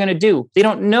what they're going to do. They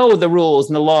don't know the rules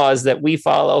and the laws that we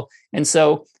follow. And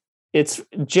so it's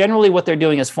generally what they're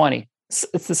doing is funny.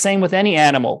 It's the same with any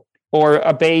animal or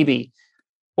a baby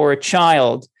or a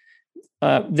child.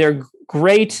 They're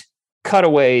great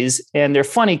cutaways, and they're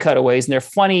funny cutaways, and they're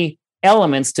funny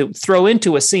elements to throw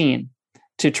into a scene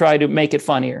to try to make it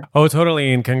funnier. Oh,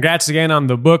 totally. And congrats again on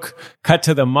the book, Cut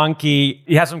to the Monkey.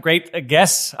 You have some great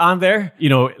guests on there.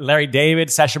 Larry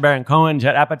David, Sacha Baron Cohen,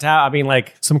 Judd Apatow. I mean,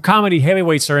 some comedy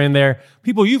heavyweights are in there.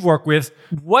 People you've worked with.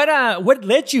 What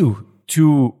led you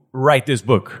to write this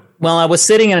book? Well, I was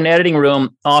sitting in an editing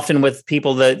room, often with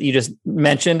people that you just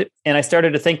mentioned, and I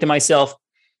started to think to myself,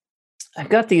 I've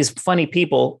got these funny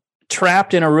people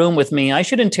trapped in a room with me. I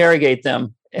should interrogate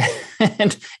them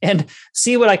and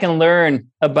see what I can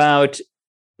learn about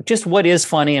just what is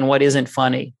funny and what isn't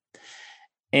funny.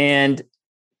 And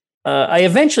I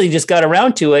eventually just got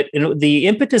around to it. And the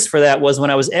impetus for that was when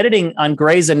I was editing on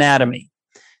Grey's Anatomy,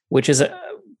 which is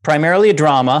primarily a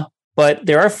drama, but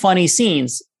there are funny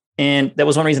scenes. And that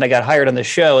was one reason I got hired on the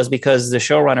show, is because the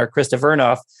showrunner, Krista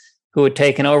Vernoff, who had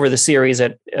taken over the series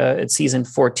at season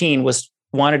 14,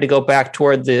 wanted to go back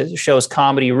toward the show's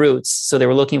comedy roots. So they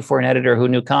were looking for an editor who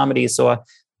knew comedy. So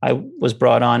I was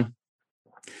brought on.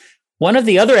 One of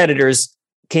the other editors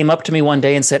came up to me one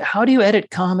day and said, "How do you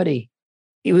edit comedy?"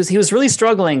 He was really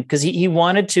struggling, because he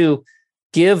wanted to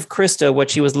give Krista what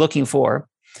she was looking for,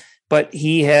 but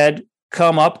he had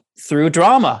come up through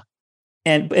drama.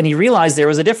 And he realized there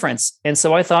was a difference. And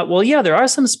so I thought, well, yeah, there are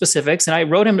some specifics. And I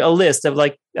wrote him a list of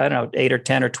 8 or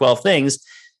 10 or 12 things.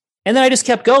 And then I just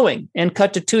kept going, and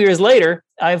cut to 2 years later,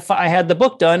 I had the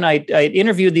book done. I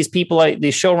interviewed these people,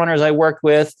 these showrunners I worked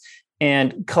with,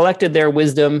 and collected their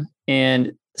wisdom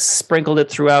and sprinkled it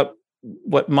throughout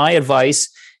my advice.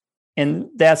 And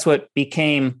that's what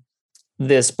became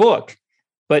this book.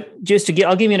 But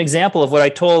I'll give you an example of what I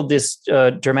told this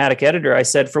dramatic editor. I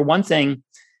said, for one thing,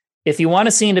 if you want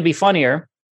a scene to be funnier,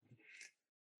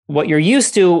 what you're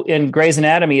used to in Grey's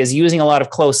Anatomy is using a lot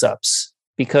of close-ups,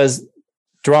 because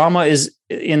drama is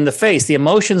in the face. The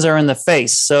emotions are in the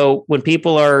face. So when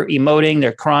people are emoting,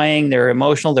 they're crying, they're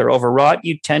emotional, they're overwrought,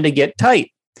 you tend to get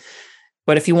tight.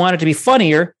 But if you want it to be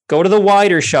funnier, go to the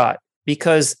wider shot,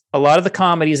 because a lot of the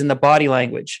comedy is in the body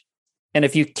language. And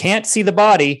if you can't see the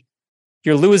body,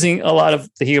 you're losing a lot of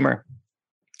the humor.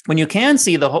 When you can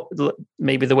see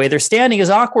maybe the way they're standing is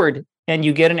awkward, and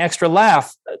you get an extra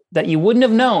laugh that you wouldn't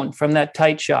have known from that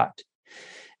tight shot.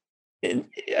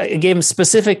 I gave him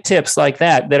specific tips like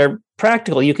that are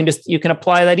practical. You can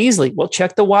apply that easily. Well,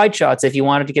 check the wide shots if you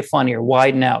wanted to get funnier,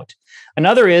 widen out.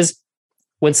 Another is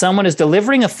when someone is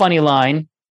delivering a funny line,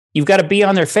 you've got to be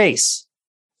on their face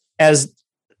as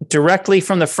directly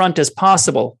from the front as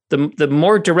possible. The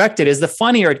more direct it is, the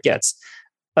funnier it gets.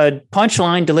 A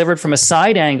punchline delivered from a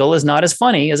side angle is not as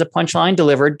funny as a punchline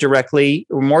delivered directly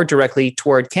or more directly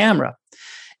toward camera.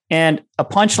 And a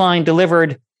punchline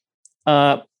delivered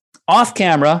off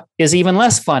camera is even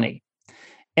less funny.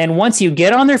 And once you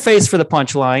get on their face for the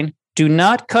punchline, do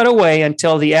not cut away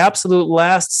until the absolute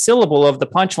last syllable of the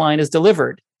punchline is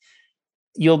delivered.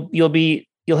 You'll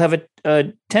have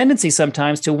a tendency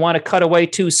sometimes to want to cut away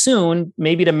too soon,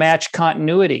 maybe to match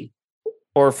continuity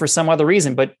or for some other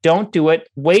reason, but don't do it.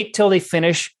 Wait till they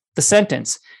finish the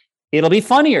sentence. It'll be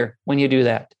funnier when you do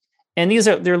that. And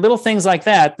there are little things like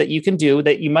that you can do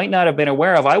that you might not have been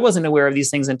aware of. I wasn't aware of these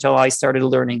things until I started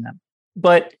learning them.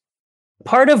 But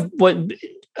part of what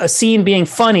a scene being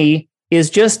funny is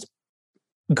just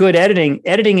good editing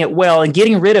it well and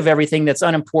getting rid of everything that's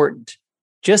unimportant.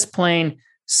 Just plain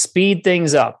speed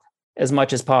things up as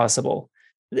much as possible.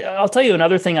 I'll tell you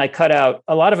another thing I cut out.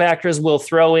 A lot of actors will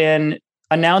throw in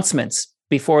announcements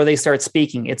before they start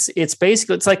speaking. It's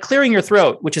basically, it's like clearing your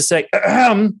throat, which is say,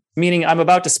 meaning I'm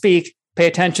about to speak, pay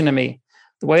attention to me.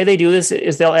 The way they do this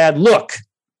is they'll add look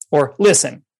or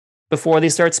listen before they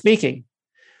start speaking.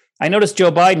 I notice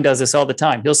Joe Biden does this all the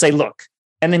time. He'll say look,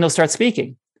 and then he'll start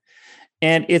speaking.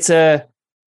 And it's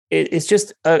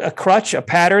just a crutch, a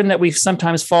pattern that we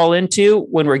sometimes fall into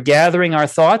when we're gathering our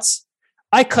thoughts.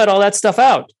 I cut all that stuff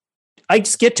out. I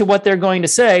just get to what they're going to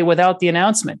say without the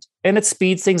announcement. And it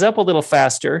speeds things up a little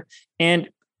faster and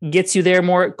gets you there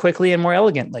more quickly and more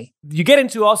elegantly. You get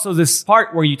into also this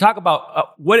part where you talk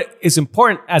about what is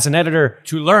important as an editor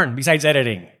to learn besides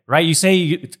editing, right? You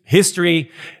say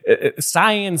history,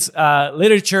 science,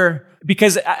 literature.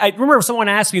 Because I remember someone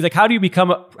asked me, like, how do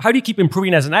you keep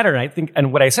improving as an editor?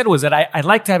 And what I said was that I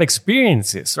like to have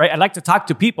experiences, right? I like to talk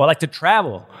to people. I like to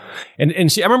travel. And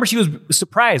I remember she was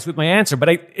surprised with my answer, but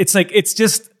it's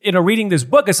just, reading this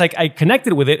book, it's like I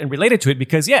connected with it and related to it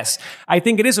because yes, I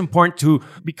think it is important to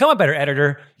become a better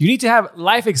editor. You need to have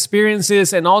life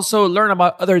experiences and also learn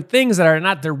about other things that are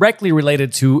not directly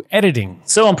related to editing.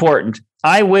 So important.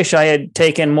 I wish I had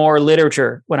taken more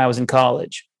literature when I was in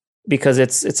college, because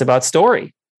it's about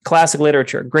story, classic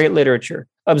literature, great literature,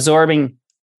 absorbing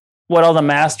what all the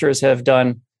masters have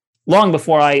done long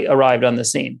before I arrived on the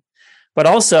scene. But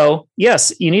also,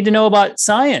 yes, you need to know about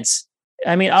science.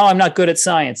 I mean, I'm not good at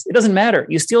science. It doesn't matter.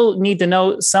 You still need to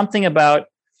know something about,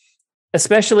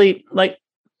 especially like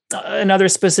another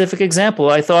specific example.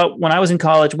 I thought when I was in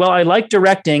college, well, I like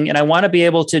directing and I want to be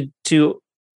able to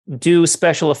do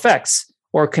special effects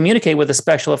or communicate with a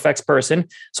special effects person.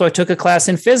 So I took a class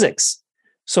in physics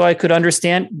so I could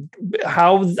understand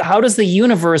how does the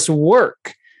universe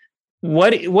work?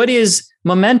 What is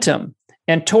momentum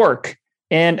and torque,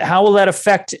 and how will that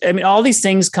affect? I mean, all these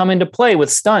things come into play with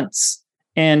stunts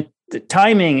and the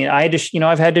timing.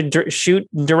 I've had to shoot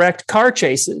direct car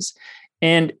chases,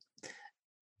 and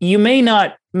you may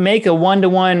not make a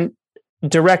one-to-one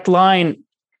direct line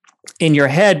in your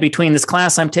head between this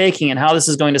class I'm taking and how this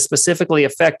is going to specifically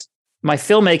affect my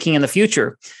filmmaking in the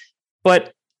future.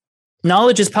 But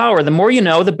knowledge is power. The more you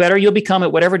know, the better you'll become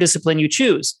at whatever discipline you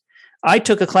choose. I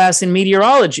took a class in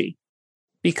meteorology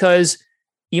because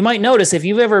you might notice if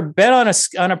you've ever been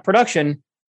on a production,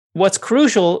 what's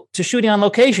crucial to shooting on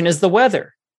location is the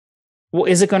weather. Well,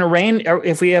 is it going to rain? Or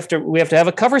if we have to have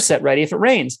a cover set ready if it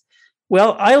rains.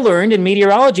 Well, I learned in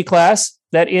meteorology class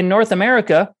that in North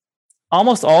America,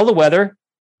 almost all the weather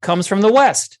comes from the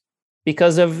west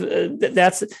because of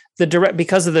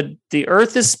because of the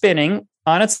earth is spinning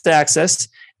on its axis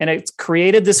and it's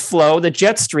created this flow, the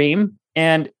jet stream,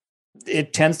 and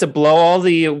it tends to blow all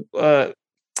the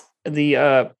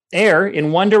air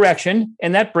in one direction,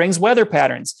 and that brings weather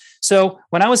patterns. So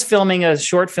when I was filming a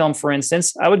short film, for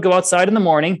instance, I would go outside in the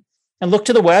morning and look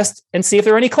to the west and see if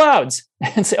there are any clouds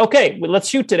and say, okay, well, let's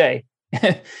shoot today.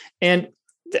 And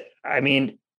I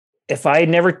mean, if I had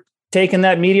never taken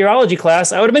that meteorology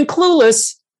class, I would have been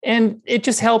clueless. And it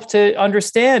just helped to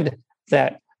understand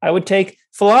that. I would take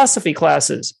philosophy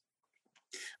classes.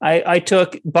 I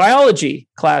took biology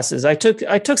classes. I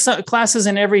took some classes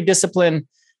in every discipline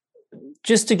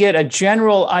just to get a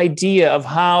general idea of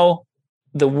how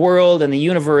the world and the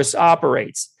universe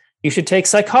operates. You should take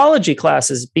psychology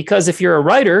classes, because if you're a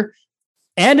writer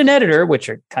and an editor, which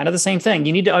are kind of the same thing,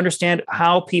 you need to understand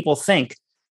how people think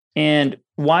and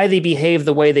why they behave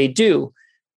the way they do,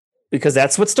 because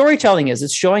that's what storytelling is.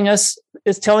 It's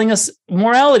telling us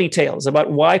morality tales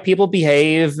about why people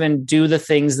behave and do the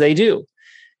things they do.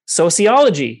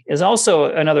 Sociology is also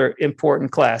another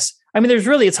important class. I mean,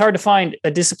 it's hard to find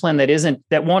a discipline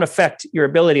that won't affect your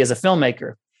ability as a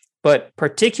filmmaker, but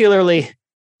particularly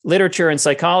literature and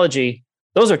psychology,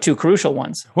 those are two crucial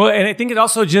ones. Well, and I think it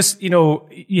also just,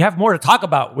 you have more to talk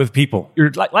about with people.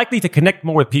 You're likely to connect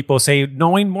more with people, say,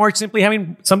 knowing more, simply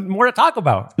having some more to talk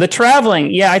about. The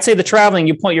traveling, I'd say the traveling,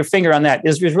 you point your finger on that,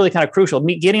 is really kind of crucial.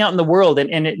 Getting out in the world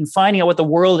and finding out what the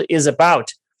world is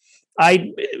about.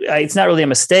 It's not really a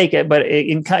mistake, but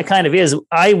it kind of is.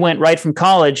 I went right from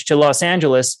college to Los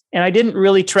Angeles, and I didn't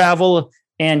really travel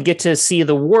and get to see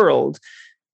the world.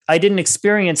 I didn't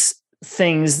experience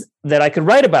things that I could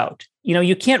write about.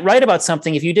 You can't write about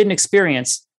something if you didn't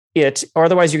experience it, or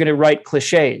otherwise you're going to write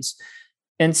cliches.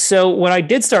 And so when I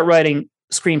did start writing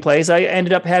screenplays, I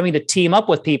ended up having to team up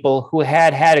with people who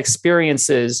had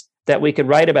experiences that we could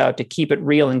write about to keep it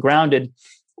real and grounded.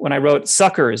 When I wrote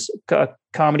Suckers, a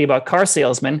comedy about car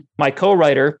salesmen, my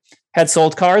co-writer had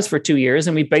sold cars for 2 years,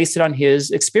 and we based it on his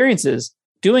experiences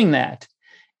doing that.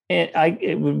 And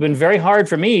it would have been very hard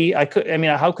for me. How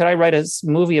could I write a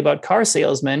movie about car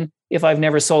salesmen if I've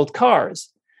never sold cars?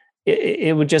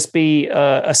 It would just be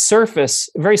very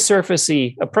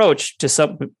surfacey approach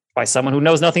by someone who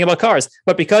knows nothing about cars.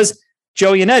 But because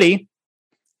Joe Yannetti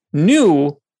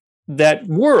knew that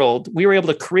world, we were able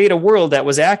to create a world that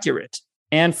was accurate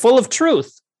and full of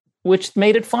truth, which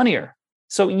made it funnier.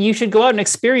 So you should go out and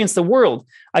experience the world.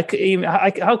 How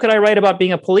could I write about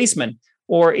being a policeman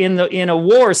or in a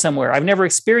war somewhere? I've never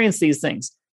experienced these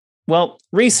things. Well,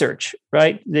 research,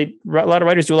 right? A lot of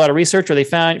writers do a lot of research, or they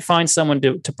find someone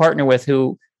to partner with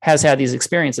who has had these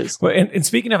experiences. Well, and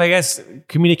speaking of, I guess,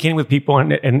 communicating with people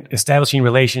and establishing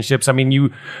relationships, I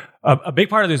mean, a big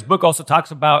part of this book also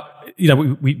talks about,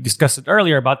 we discussed it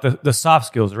earlier about the soft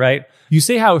skills, right? You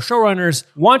say how showrunners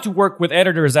want to work with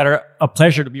editors that are a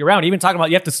pleasure to be around, even talking about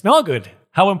you have to smell good,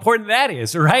 how important that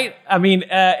is, right? I mean,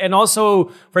 and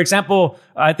also, for example,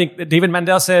 I think that David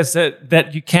Mandel says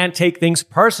that you can't take things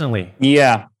personally.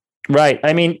 Yeah, right.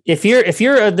 I mean, if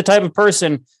you're the type of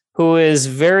person who is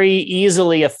very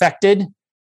easily affected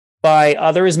by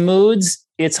others' moods,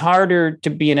 it's harder to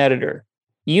be an editor.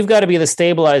 You've got to be the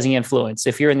stabilizing influence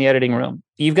if you're in the editing room.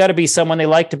 You've got to be someone they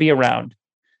like to be around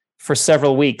for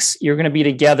several weeks. You're going to be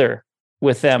together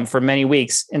with them for many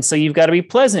weeks. And so you've got to be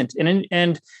pleasant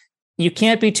and you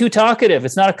can't be too talkative.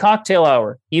 It's not a cocktail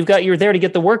hour. You're there to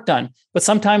get the work done. But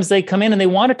sometimes they come in and they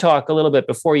want to talk a little bit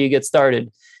before you get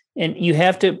started. And you've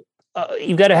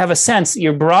got to have a sense,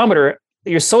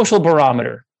 your social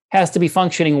barometer has to be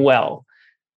functioning well,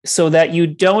 so that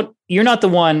you're not the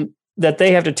one that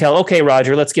they have to tell, okay,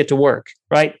 Roger, let's get to work,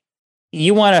 right?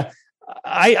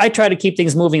 I try to keep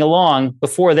things moving along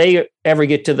before they ever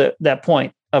get to that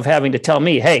point of having to tell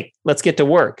me, hey, let's get to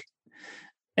work.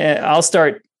 I'll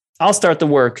start the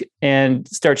work and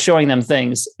start showing them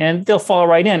things, and they'll fall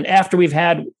right in after we've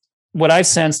had what I've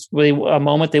sensed really a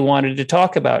moment they wanted to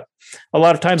talk about. A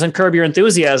lot of times on Curb Your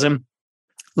Enthusiasm,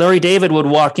 Larry David would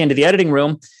walk into the editing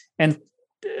room, and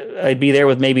I'd be there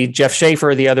with maybe Jeff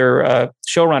Schaefer, the other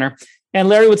showrunner, and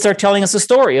Larry would start telling us a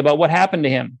story about what happened to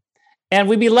him. And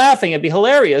we'd be laughing. It'd be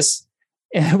hilarious.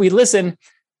 And we'd listen.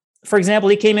 For example,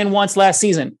 he came in once last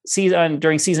season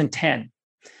during season 10.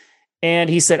 And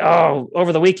he said,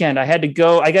 over the weekend,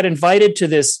 I got invited to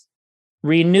this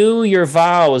renew your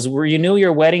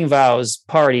wedding vows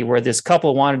party where this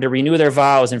couple wanted to renew their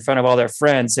vows in front of all their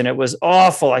friends. And it was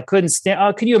awful. I couldn't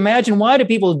stand. Can you imagine? Why do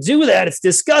people do that? It's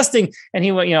disgusting. And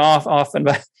he went, off and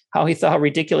about how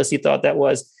ridiculous he thought that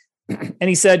was. And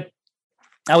he said,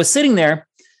 I was sitting there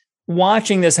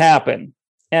watching this happen.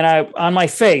 And on my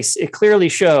face, it clearly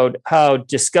showed how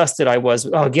disgusted I was.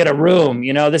 Oh, get a room.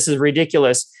 This is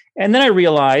ridiculous. And then I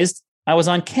realized I was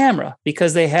on camera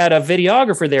because they had a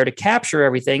videographer there to capture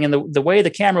everything. And the way the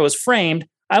camera was framed,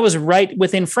 I was right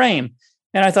within frame.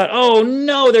 And I thought, oh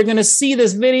no, they're going to see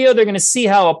this video. They're going to see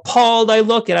how appalled I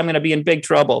look, and I'm going to be in big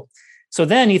trouble. So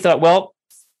then he thought, well,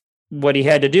 what he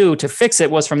had to do to fix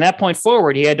it was from that point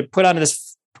forward, he had to put on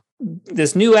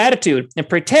this new attitude and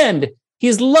pretend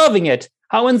he's loving it,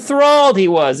 how enthralled he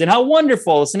was and how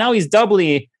wonderful. So now he's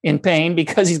doubly in pain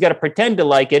because he's got to pretend to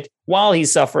like it while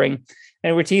he's suffering.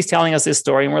 And he's telling us this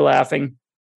story and we're laughing.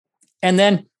 And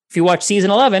then if you watch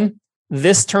season 11,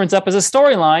 this turns up as a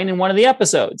storyline in one of the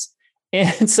episodes.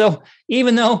 And so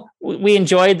even though we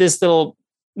enjoyed this little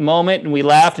moment and we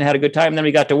laughed and had a good time. And then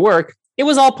we got to work. It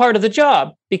was all part of the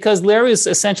job because Larry was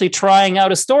essentially trying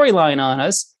out a storyline on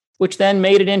us, which then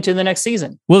made it into the next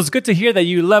season. Well, it's good to hear that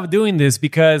you love doing this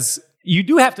because you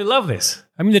do have to love this.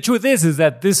 I mean, the truth is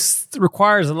that this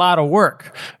requires a lot of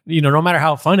work, no matter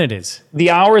how fun it is. The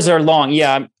hours are long.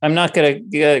 Yeah, I'm not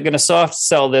gonna soft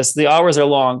sell this. The hours are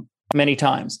long many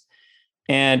times.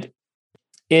 And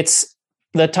it's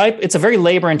a very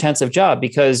labor intensive job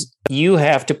because you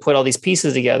have to put all these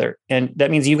pieces together. And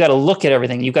that means you've got to look at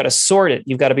everything. You've got to sort it.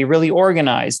 You've got to be really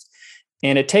organized.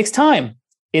 And it takes time.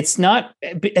 It's not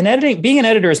being an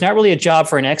editor is not really a job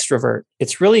for an extrovert.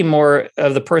 It's really more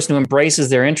of the person who embraces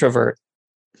their introvert,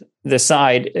 the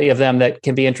side of them that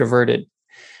can be introverted.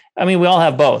 I mean, we all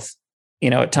have both,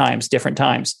 at times, different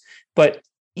times, but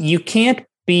you can't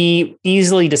be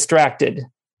easily distracted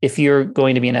if you're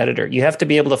going to be an editor. You have to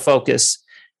be able to focus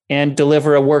and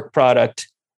deliver a work product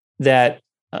that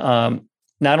not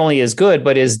only is good,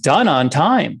 but is done on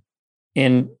time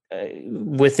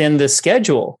within the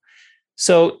schedule.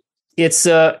 So it's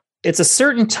a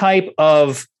certain type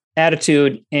of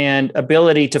attitude and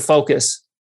ability to focus,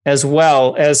 as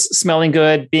well as smelling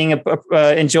good, being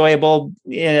enjoyable.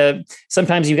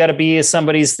 Sometimes you got to be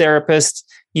somebody's therapist.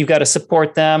 You've got to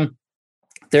support them.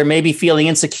 They're maybe feeling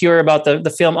insecure about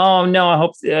the film. Oh no, I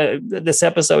hope this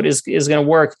episode is going to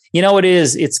work. It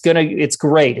is. It's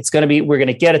great. It's going to be. We're going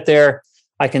to get it there.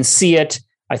 I can see it.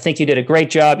 I think you did a great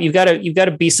job. You've got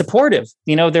to be supportive.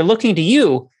 They're looking to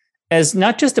you as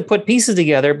not just to put pieces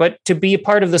together, but to be a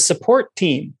part of the support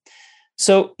team.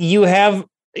 So you have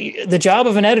the job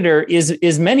of an editor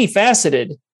is many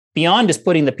faceted beyond just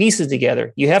putting the pieces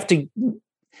together. You have to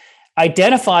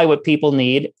identify what people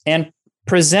need and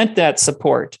present that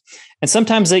support. And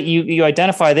sometimes that you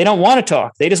identify they don't want to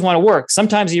talk. They just want to work.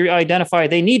 Sometimes you identify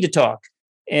they need to talk.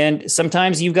 And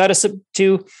sometimes you've got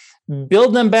to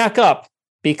build them back up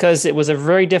because it was a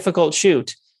very difficult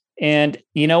shoot. And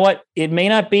you know what? It may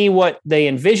not be what they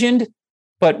envisioned,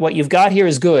 but what you've got here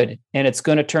is good and it's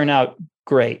going to turn out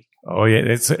great. Oh yeah,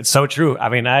 it's so true. I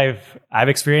mean, I've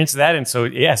experienced that, and so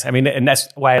yes, I mean, and that's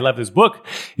why I love this book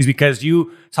is because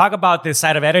you talk about this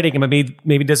side of editing and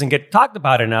maybe doesn't get talked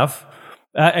about enough,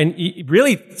 and you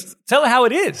really tell how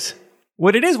it is,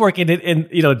 what it is working in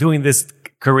doing this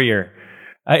career.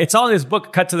 It's all in this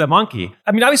book, Cut to the Monkey.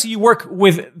 I mean, obviously you work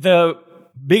with the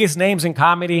biggest names in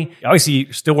comedy. Obviously,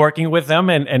 you're still working with them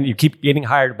and you keep getting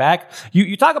hired back.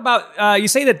 You talk about, you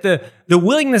say that the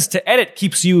willingness to edit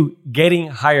keeps you getting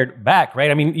hired back,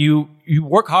 right? I mean, you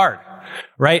work hard,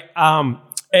 right? And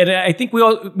I think we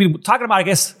talking about, I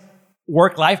guess,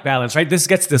 work-life balance, right? This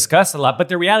gets discussed a lot, but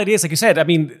the reality is, like you said, I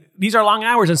mean, these are long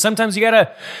hours and sometimes you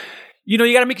gotta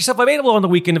make yourself available on the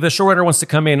weekend if the showrunner wants to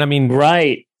come in. I mean,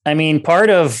 right. I mean,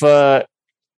 part of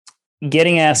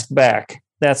getting asked back,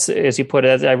 that's, as you put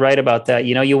it, I write about that.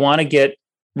 You want to get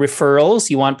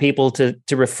referrals. You want people to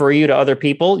refer you to other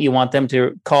people. You want them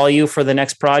to call you for the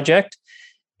next project.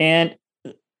 And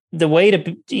the way to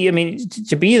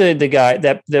be the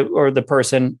guy or the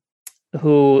person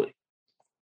who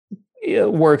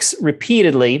works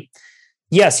repeatedly,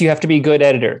 yes, you have to be a good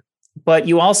editor, but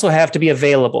you also have to be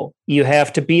available. You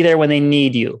have to be there when they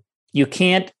need you. You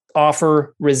can't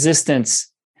offer resistance.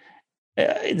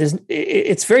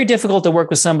 It's very difficult to work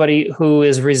with somebody who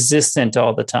is resistant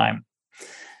all the time.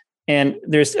 And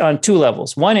there's on two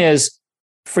levels. One is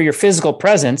for your physical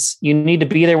presence, you need to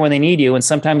be there when they need you. And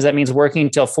sometimes that means working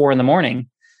till 4 a.m.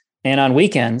 and on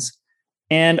weekends.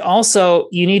 And also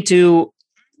you need to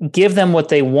give them what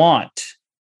they want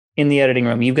in the editing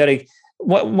room. You've got to,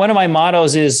 one of my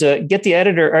mottos is get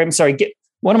the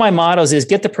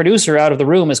producer out of the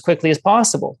room as quickly as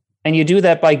possible. And you do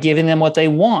that by giving them what they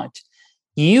want.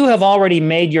 You have already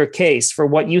made your case for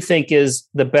what you think is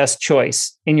the best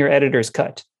choice in your editor's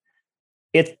cut.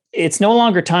 It's no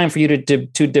longer time for you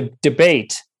to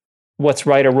debate what's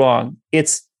right or wrong.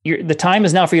 The time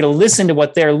is now for you to listen to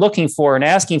what they're looking for and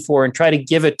asking for and try to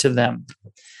give it to them.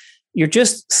 You're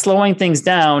just slowing things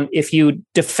down if you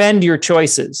defend your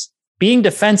choices. Being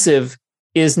defensive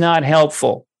is not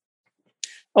helpful.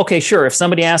 Okay, sure. If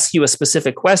somebody asks you a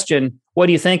specific question, what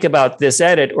do you think about this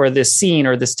edit or this scene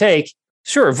or this take?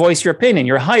 Sure, voice your opinion.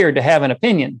 You're hired to have an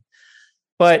opinion.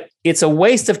 But it's a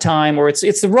waste of time, or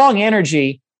it's the wrong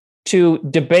energy to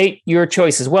debate your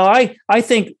choices. Well, I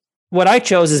think what I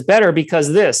chose is better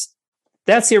because this.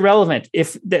 That's irrelevant.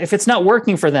 If it's not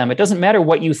working for them, it doesn't matter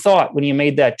what you thought when you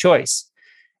made that choice.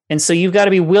 And so you've got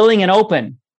to be willing and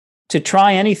open to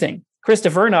try anything.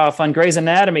 Krista Vernoff on Grey's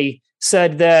Anatomy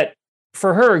said that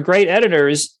for her, great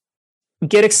editors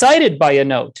get excited by a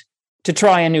note to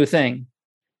try a new thing.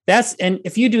 And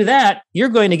if you do that, you're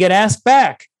going to get asked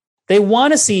back. They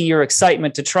want to see your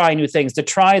excitement to try new things, to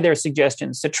try their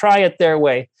suggestions, to try it their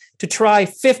way, to try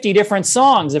 50 different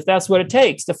songs, if that's what it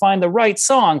takes, to find the right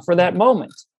song for that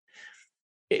moment.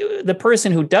 The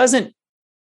person who doesn't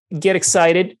get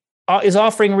excited is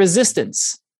offering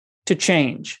resistance to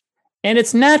change. And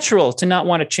it's natural to not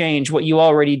want to change what you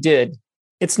already did.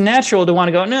 It's natural to want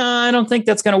to go, no, I don't think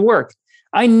that's going to work.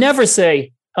 I never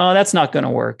say, oh, that's not going to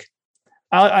work.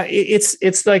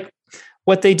 It's like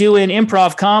what they do in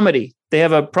improv comedy. They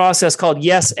have a process called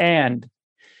yes and.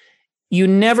 You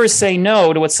never say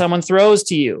no to what someone throws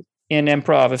to you in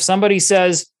improv. If somebody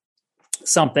says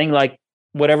something like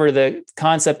whatever the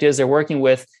concept is they're working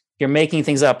with, you're making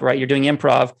things up, right? You're doing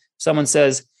improv. Someone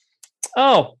says,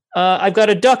 oh, I've got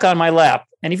a duck on my lap.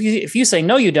 And if you say,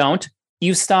 no, you don't,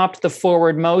 you stopped the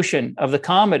forward motion of the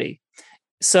comedy.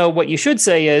 So what you should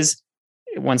say is,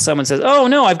 when someone says, oh,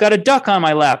 no, I've got a duck on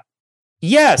my lap.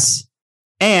 Yes.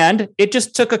 And it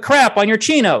just took a crap on your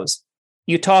chinos.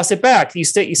 You toss it back. You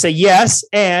say yes,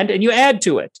 and you add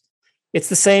to it. It's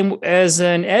the same as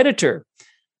an editor.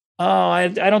 Oh, I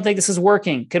don't think this is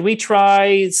working. Could we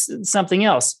try something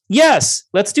else? Yes,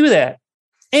 let's do that.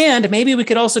 And maybe we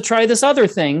could also try this other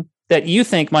thing that you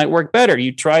think might work better.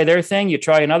 You try their thing, you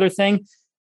try another thing.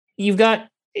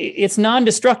 It's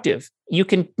non-destructive. You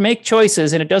can make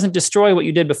choices and it doesn't destroy what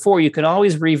you did before. You can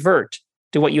always revert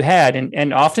to what you had.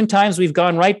 And oftentimes we've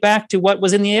gone right back to what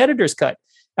was in the editor's cut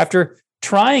after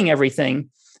trying everything.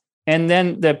 And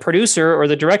then the producer or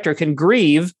the director can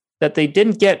grieve that they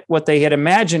didn't get what they had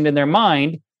imagined in their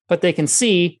mind, but they can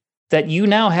see that you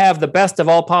now have the best of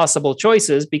all possible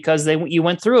choices because you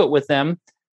went through it with them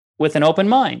with an open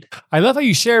mind. I love how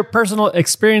you share personal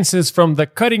experiences from the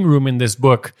cutting room in this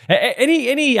book.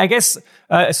 Any I guess,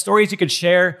 stories you could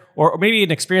share, or maybe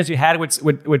an experience you had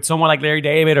with someone like Larry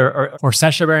David or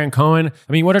Sacha Baron Cohen.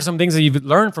 I mean, what are some things that you've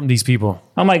learned from these people?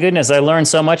 Oh my goodness, I learn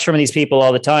so much from these people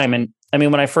all the time. And I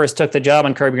mean, when I first took the job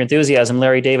on Curb Your Enthusiasm,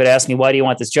 Larry David asked me, why do you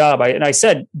want this job? And I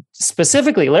said,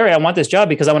 specifically, Larry, I want this job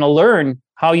because I want to learn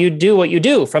how you do what you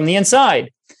do from the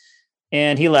inside.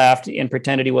 And he laughed and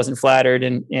pretended he wasn't flattered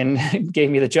and gave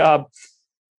me the job.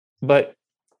 But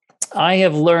I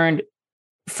have learned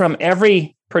from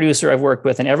every producer I've worked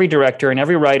with and every director and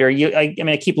every writer.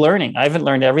 I keep learning. I haven't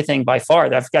learned everything by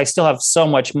far. I still have so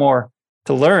much more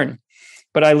to learn.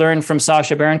 But I learned from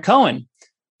Sacha Baron Cohen,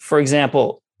 for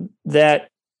example, that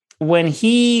when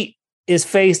he is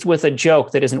faced with a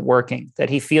joke that isn't working, that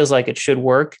he feels like it should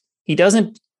work, he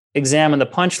doesn't examine the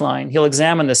punchline. He'll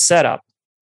examine the setup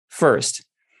first.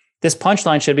 This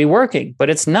punchline should be working, but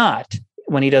it's not.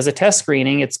 When he does a test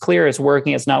screening, it's clear it's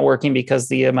working. It's not working because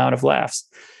the amount of laughs.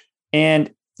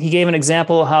 And he gave an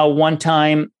example how one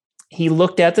time he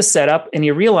looked at the setup and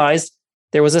he realized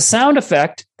there was a sound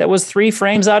effect that was 3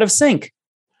 frames out of sync.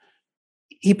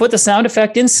 He put the sound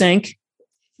effect in sync,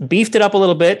 beefed it up a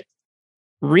little bit,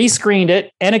 rescreened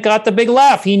it, and it got the big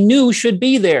laugh he knew should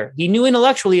be there. He knew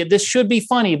intellectually this should be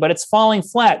funny, but it's falling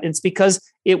flat. It's because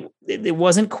it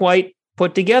wasn't quite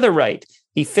put together right.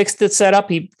 He fixed the setup.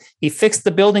 He fixed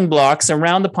the building blocks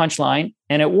around the punchline,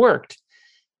 and it worked.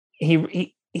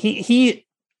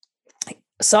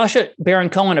 Sacha Baron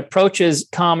Cohen approaches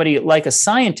comedy like a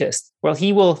scientist. Well,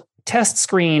 he will test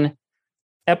screen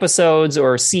episodes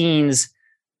or scenes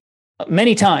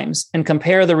many times and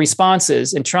compare the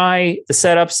responses and try the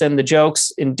setups and the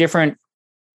jokes in different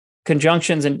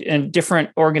conjunctions and different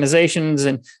organizations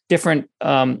and different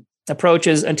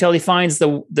approaches until he finds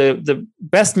the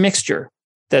best mixture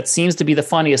that seems to be the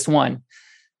funniest one.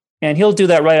 And he'll do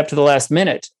that right up to the last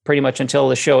minute, pretty much until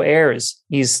the show airs.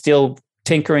 He's still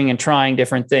tinkering and trying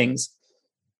different things.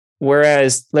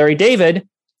 Whereas Larry David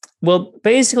will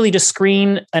basically just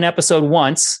screen an episode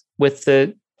once with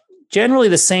generally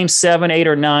the same 7, 8,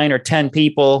 or 9 or 10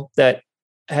 people that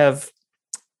have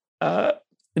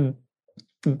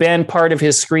been part of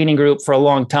his screening group for a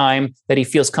long time, that he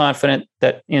feels confident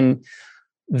that in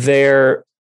their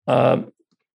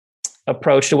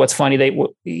approach to what's funny,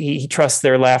 he trusts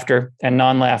their laughter and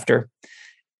non-laughter.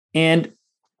 And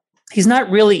he's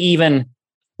not really even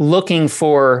looking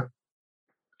for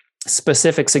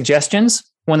specific suggestions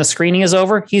when the screening is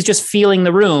over. He's just feeling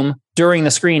the room during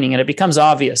the screening, and it becomes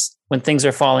obvious when things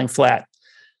are falling flat.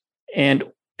 And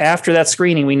after that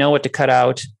screening, we know what to cut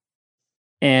out.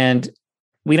 And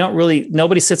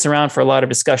nobody sits around for a lot of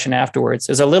discussion afterwards.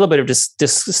 There's a little bit of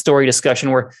story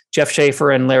discussion where Jeff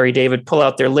Schaffer and Larry David pull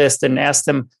out their list and ask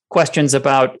them questions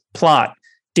about plot.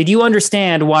 Did you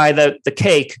understand why the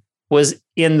cake was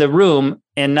in the room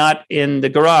and not in the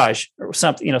garage, or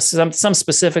some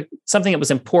specific, something that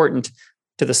was important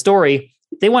to the story?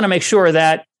 They want to make sure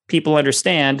that people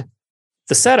understand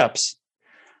the setups.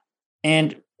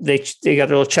 And they got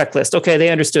their little checklist. Okay, they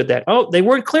understood that. Oh, they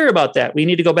weren't clear about that. We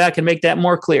need to go back and make that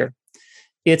more clear.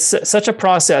 It's such a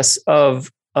process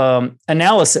of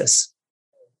analysis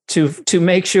to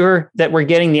make sure that we're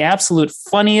getting the absolute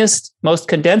funniest, most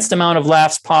condensed amount of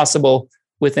laughs possible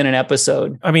within an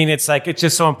episode. I mean, it's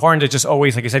just so important to just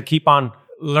always, like I said, keep on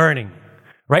learning,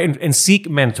 right? And seek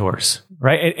mentors,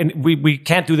 right? And we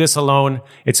can't do this alone.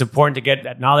 It's important to get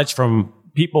that knowledge from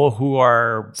people who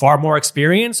are far more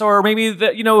experienced, or maybe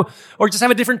or just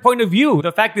have a different point of view.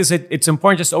 The fact is, it's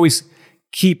important just to always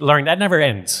keep learning. That never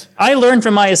ends. I learn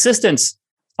from my assistants.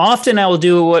 Often I will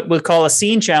do what we call a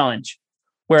scene challenge,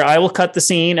 where I will cut the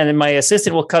scene and then my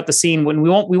assistant will cut the scene. When we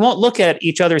won't look at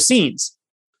each other's scenes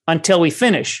until we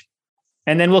finish,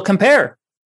 and then we'll compare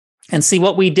and see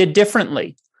what we did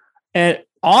differently. And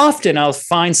often I'll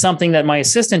find something that my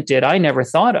assistant did I never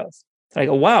thought of. I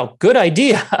go, wow, good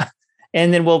idea.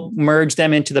 And then we'll merge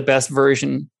them into the best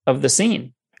version of the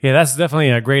scene. Yeah, that's definitely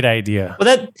a great idea.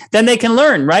 Well, then they can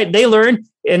learn, right? They learn,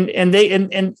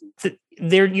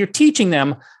 you're teaching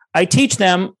them. I teach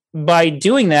them by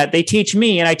doing that. They teach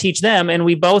me, and I teach them, and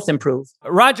we both improve.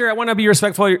 Roger, I want to be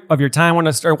respectful of your time. I want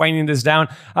to start winding this down.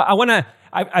 I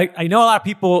know a lot of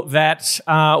people that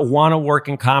want to work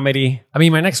in comedy. I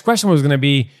mean, my next question was going to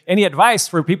be, any advice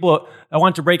for people that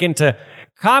want to break into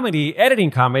comedy,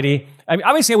 editing comedy? I mean,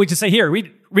 obviously, we just say, here,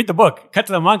 read the book, Cut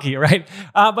to the Monkey, right?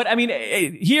 But I mean,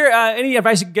 here, any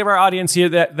advice you could give our audience here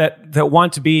that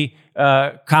want to be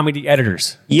comedy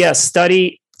editors? Yes,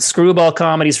 study screwball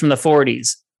comedies from the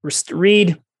 40s.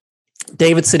 Read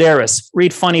David Sedaris.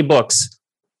 Read funny books.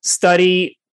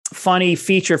 Study funny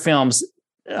feature films.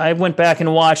 I went back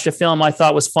and watched a film I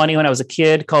thought was funny when I was a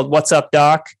kid called What's Up,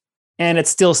 Doc? And it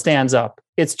still stands up.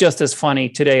 It's just as funny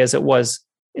today as it was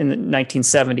in the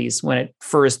 1970s when it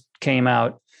first came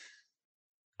out.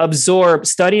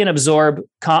 Study and absorb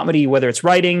comedy, whether it's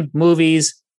writing,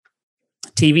 movies,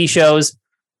 TV shows.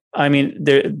 I mean,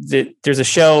 there's a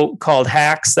show called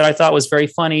Hacks that I thought was very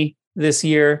funny this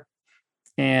year.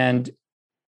 And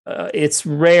it's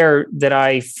rare that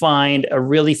I find a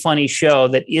really funny show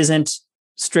that isn't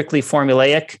strictly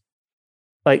formulaic.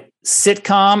 Like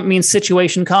sitcom means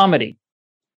situation comedy.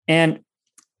 And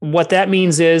what that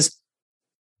means is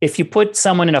if you put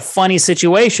someone in a funny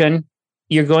situation,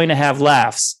 you're going to have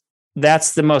laughs.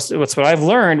 That's what I've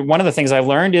learned. One of the things I've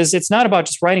learned is it's not about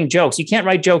just writing jokes. You can't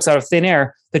write jokes out of thin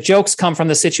air. The jokes come from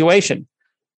the situation.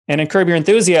 And in Curb Your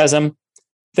Enthusiasm,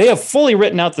 they have fully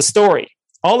written out the story.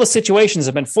 All the situations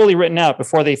have been fully written out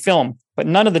before they film, but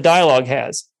none of the dialogue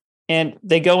has. And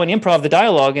they go and improv the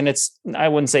dialogue, and it's, I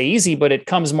wouldn't say easy, but it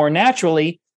comes more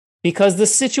naturally because the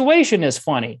situation is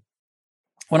funny.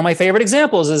 One of my favorite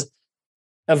examples is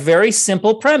a very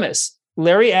simple premise.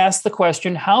 Larry asked the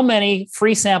question, how many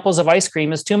free samples of ice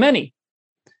cream is too many?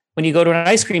 When you go to an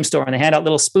ice cream store and they hand out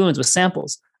little spoons with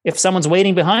samples, if someone's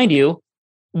waiting behind you,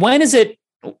 when is it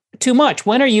too much?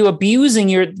 When are you abusing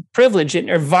your privilege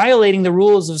or violating the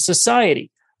rules of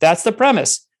society? That's the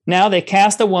premise. Now they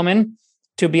cast a woman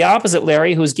to be opposite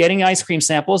Larry, who's getting ice cream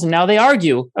samples, and now they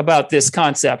argue about this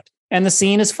concept. And the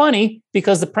scene is funny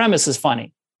because the premise is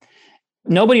funny.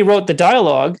 Nobody wrote the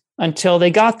dialogue until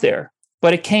they got there,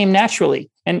 but it came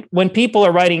naturally. And when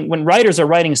writers are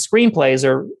writing screenplays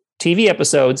or TV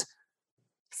episodes,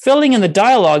 filling in the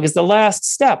dialogue is the last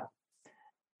step.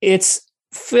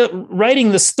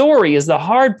 Writing the story is the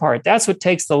hard part. That's what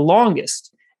takes the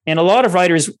longest. And a lot of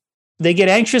writers, they get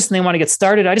anxious and they want to get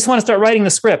started. I just want to start writing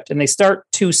the script, and they start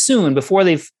too soon before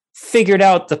they've figured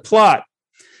out the plot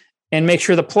and make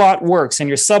sure the plot works and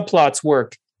your subplots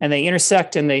work and they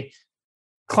intersect and they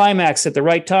climax at the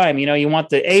right time. You know, you want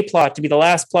the A plot to be the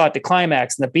last plot to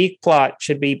climax, and the B plot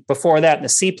should be before that, and the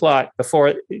C plot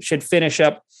should finish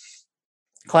up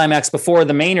climax before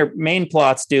the main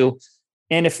plots do.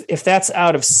 And if that's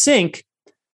out of sync,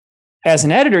 as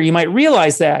an editor, you might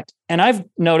realize that. And I've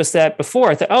noticed that before.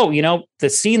 I thought, the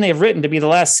scene they've written to be the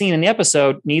last scene in the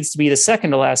episode needs to be the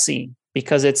second to last scene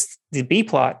because it's the B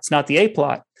plot. It's not the A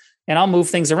plot. And I'll move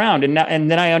things around. And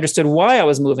then I understood why I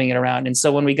was moving it around. And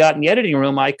so when we got in the editing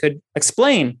room, I could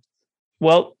explain,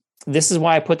 well, this is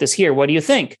why I put this here. What do you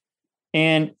think?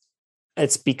 And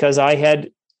it's because I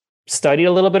had studied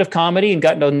a little bit of comedy and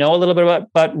gotten to know a little bit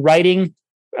about writing.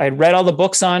 I'd read all the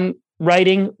books on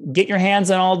writing. Get your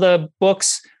hands on all the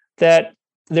books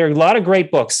there are a lot of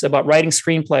great books about writing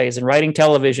screenplays and writing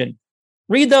television.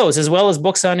 Read those as well as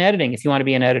books on editing if you want to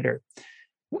be an editor.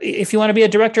 If you want to be a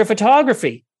director of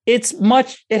photography, it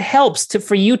helps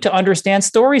for you to understand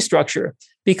story structure,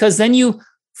 because then you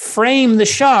frame the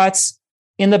shots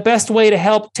in the best way to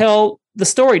help tell the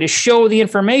story, to show the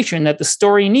information that the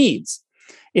story needs.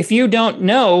 If you don't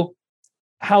know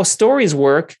how stories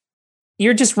work,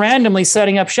 you're just randomly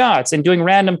setting up shots and doing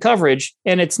random coverage,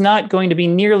 and it's not going to be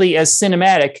nearly as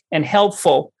cinematic and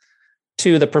helpful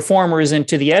to the performers and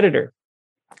to the editor.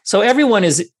 So everyone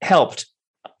is helped.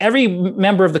 Every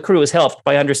member of the crew is helped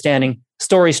by understanding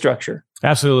story structure.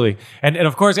 Absolutely. And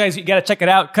of course, guys, you got to check it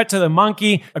out. Cut to the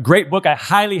Monkey, a great book. I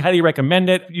highly, highly recommend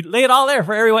it. You lay it all there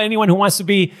for anyone who wants to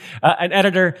be an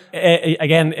editor.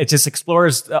 Again, it just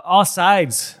explores all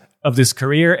sides of this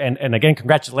career. And again,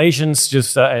 congratulations.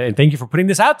 And thank you for putting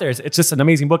this out there. It's just an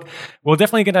amazing book. We're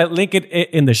definitely going to link it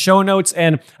in the show notes.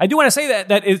 And I do want to say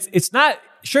that it's not,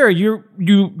 sure, you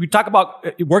talk about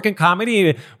work in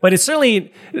comedy, but it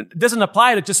certainly doesn't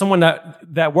apply to just someone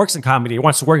that works in comedy or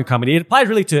wants to work in comedy. It applies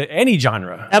really to any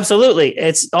genre. Absolutely.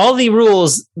 It's all the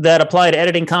rules that apply to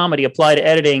editing comedy apply to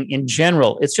editing in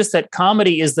general. It's just that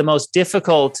comedy is the most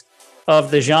difficult of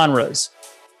the genres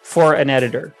for an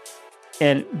editor.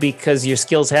 And because your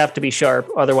skills have to be sharp,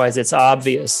 otherwise it's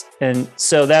obvious. And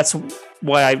so that's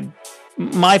why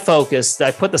my focus,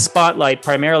 I put the spotlight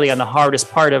primarily on the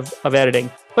hardest part of editing,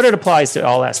 but it applies to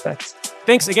all aspects.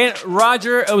 Thanks again,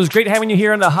 Roger. It was great having you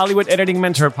here on the Hollywood Editing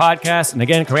Mentor podcast. And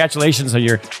again, congratulations on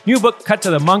your new book, Cut to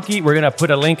the Monkey. We're going to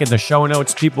put a link in the show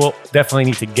notes. People definitely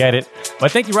need to get it.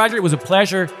 But thank you, Roger. It was a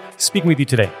pleasure speaking with you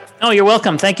today. Oh, you're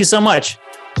welcome. Thank you so much.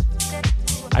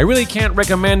 I really can't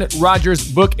recommend Roger's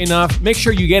book enough. Make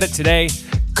sure you get it today.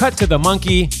 Cut to the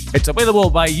Monkey. It's available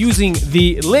by using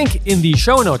the link in the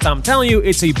show notes. I'm telling you,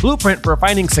 it's a blueprint for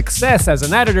finding success as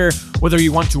an editor, whether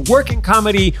you want to work in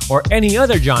comedy or any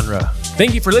other genre.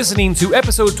 Thank you for listening to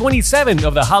episode 27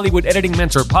 of the Hollywood Editing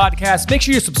Mentor podcast. Make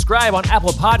sure you subscribe on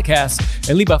Apple Podcasts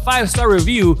and leave a 5-star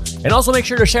review. And also make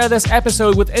sure to share this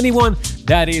episode with anyone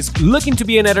that is looking to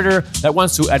be an editor, that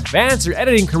wants to advance their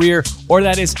editing career, or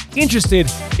that is interested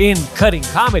in cutting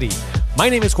comedy. My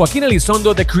name is Joaquin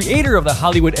Elizondo, the creator of the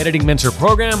Hollywood Editing Mentor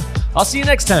program. I'll see you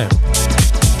next time.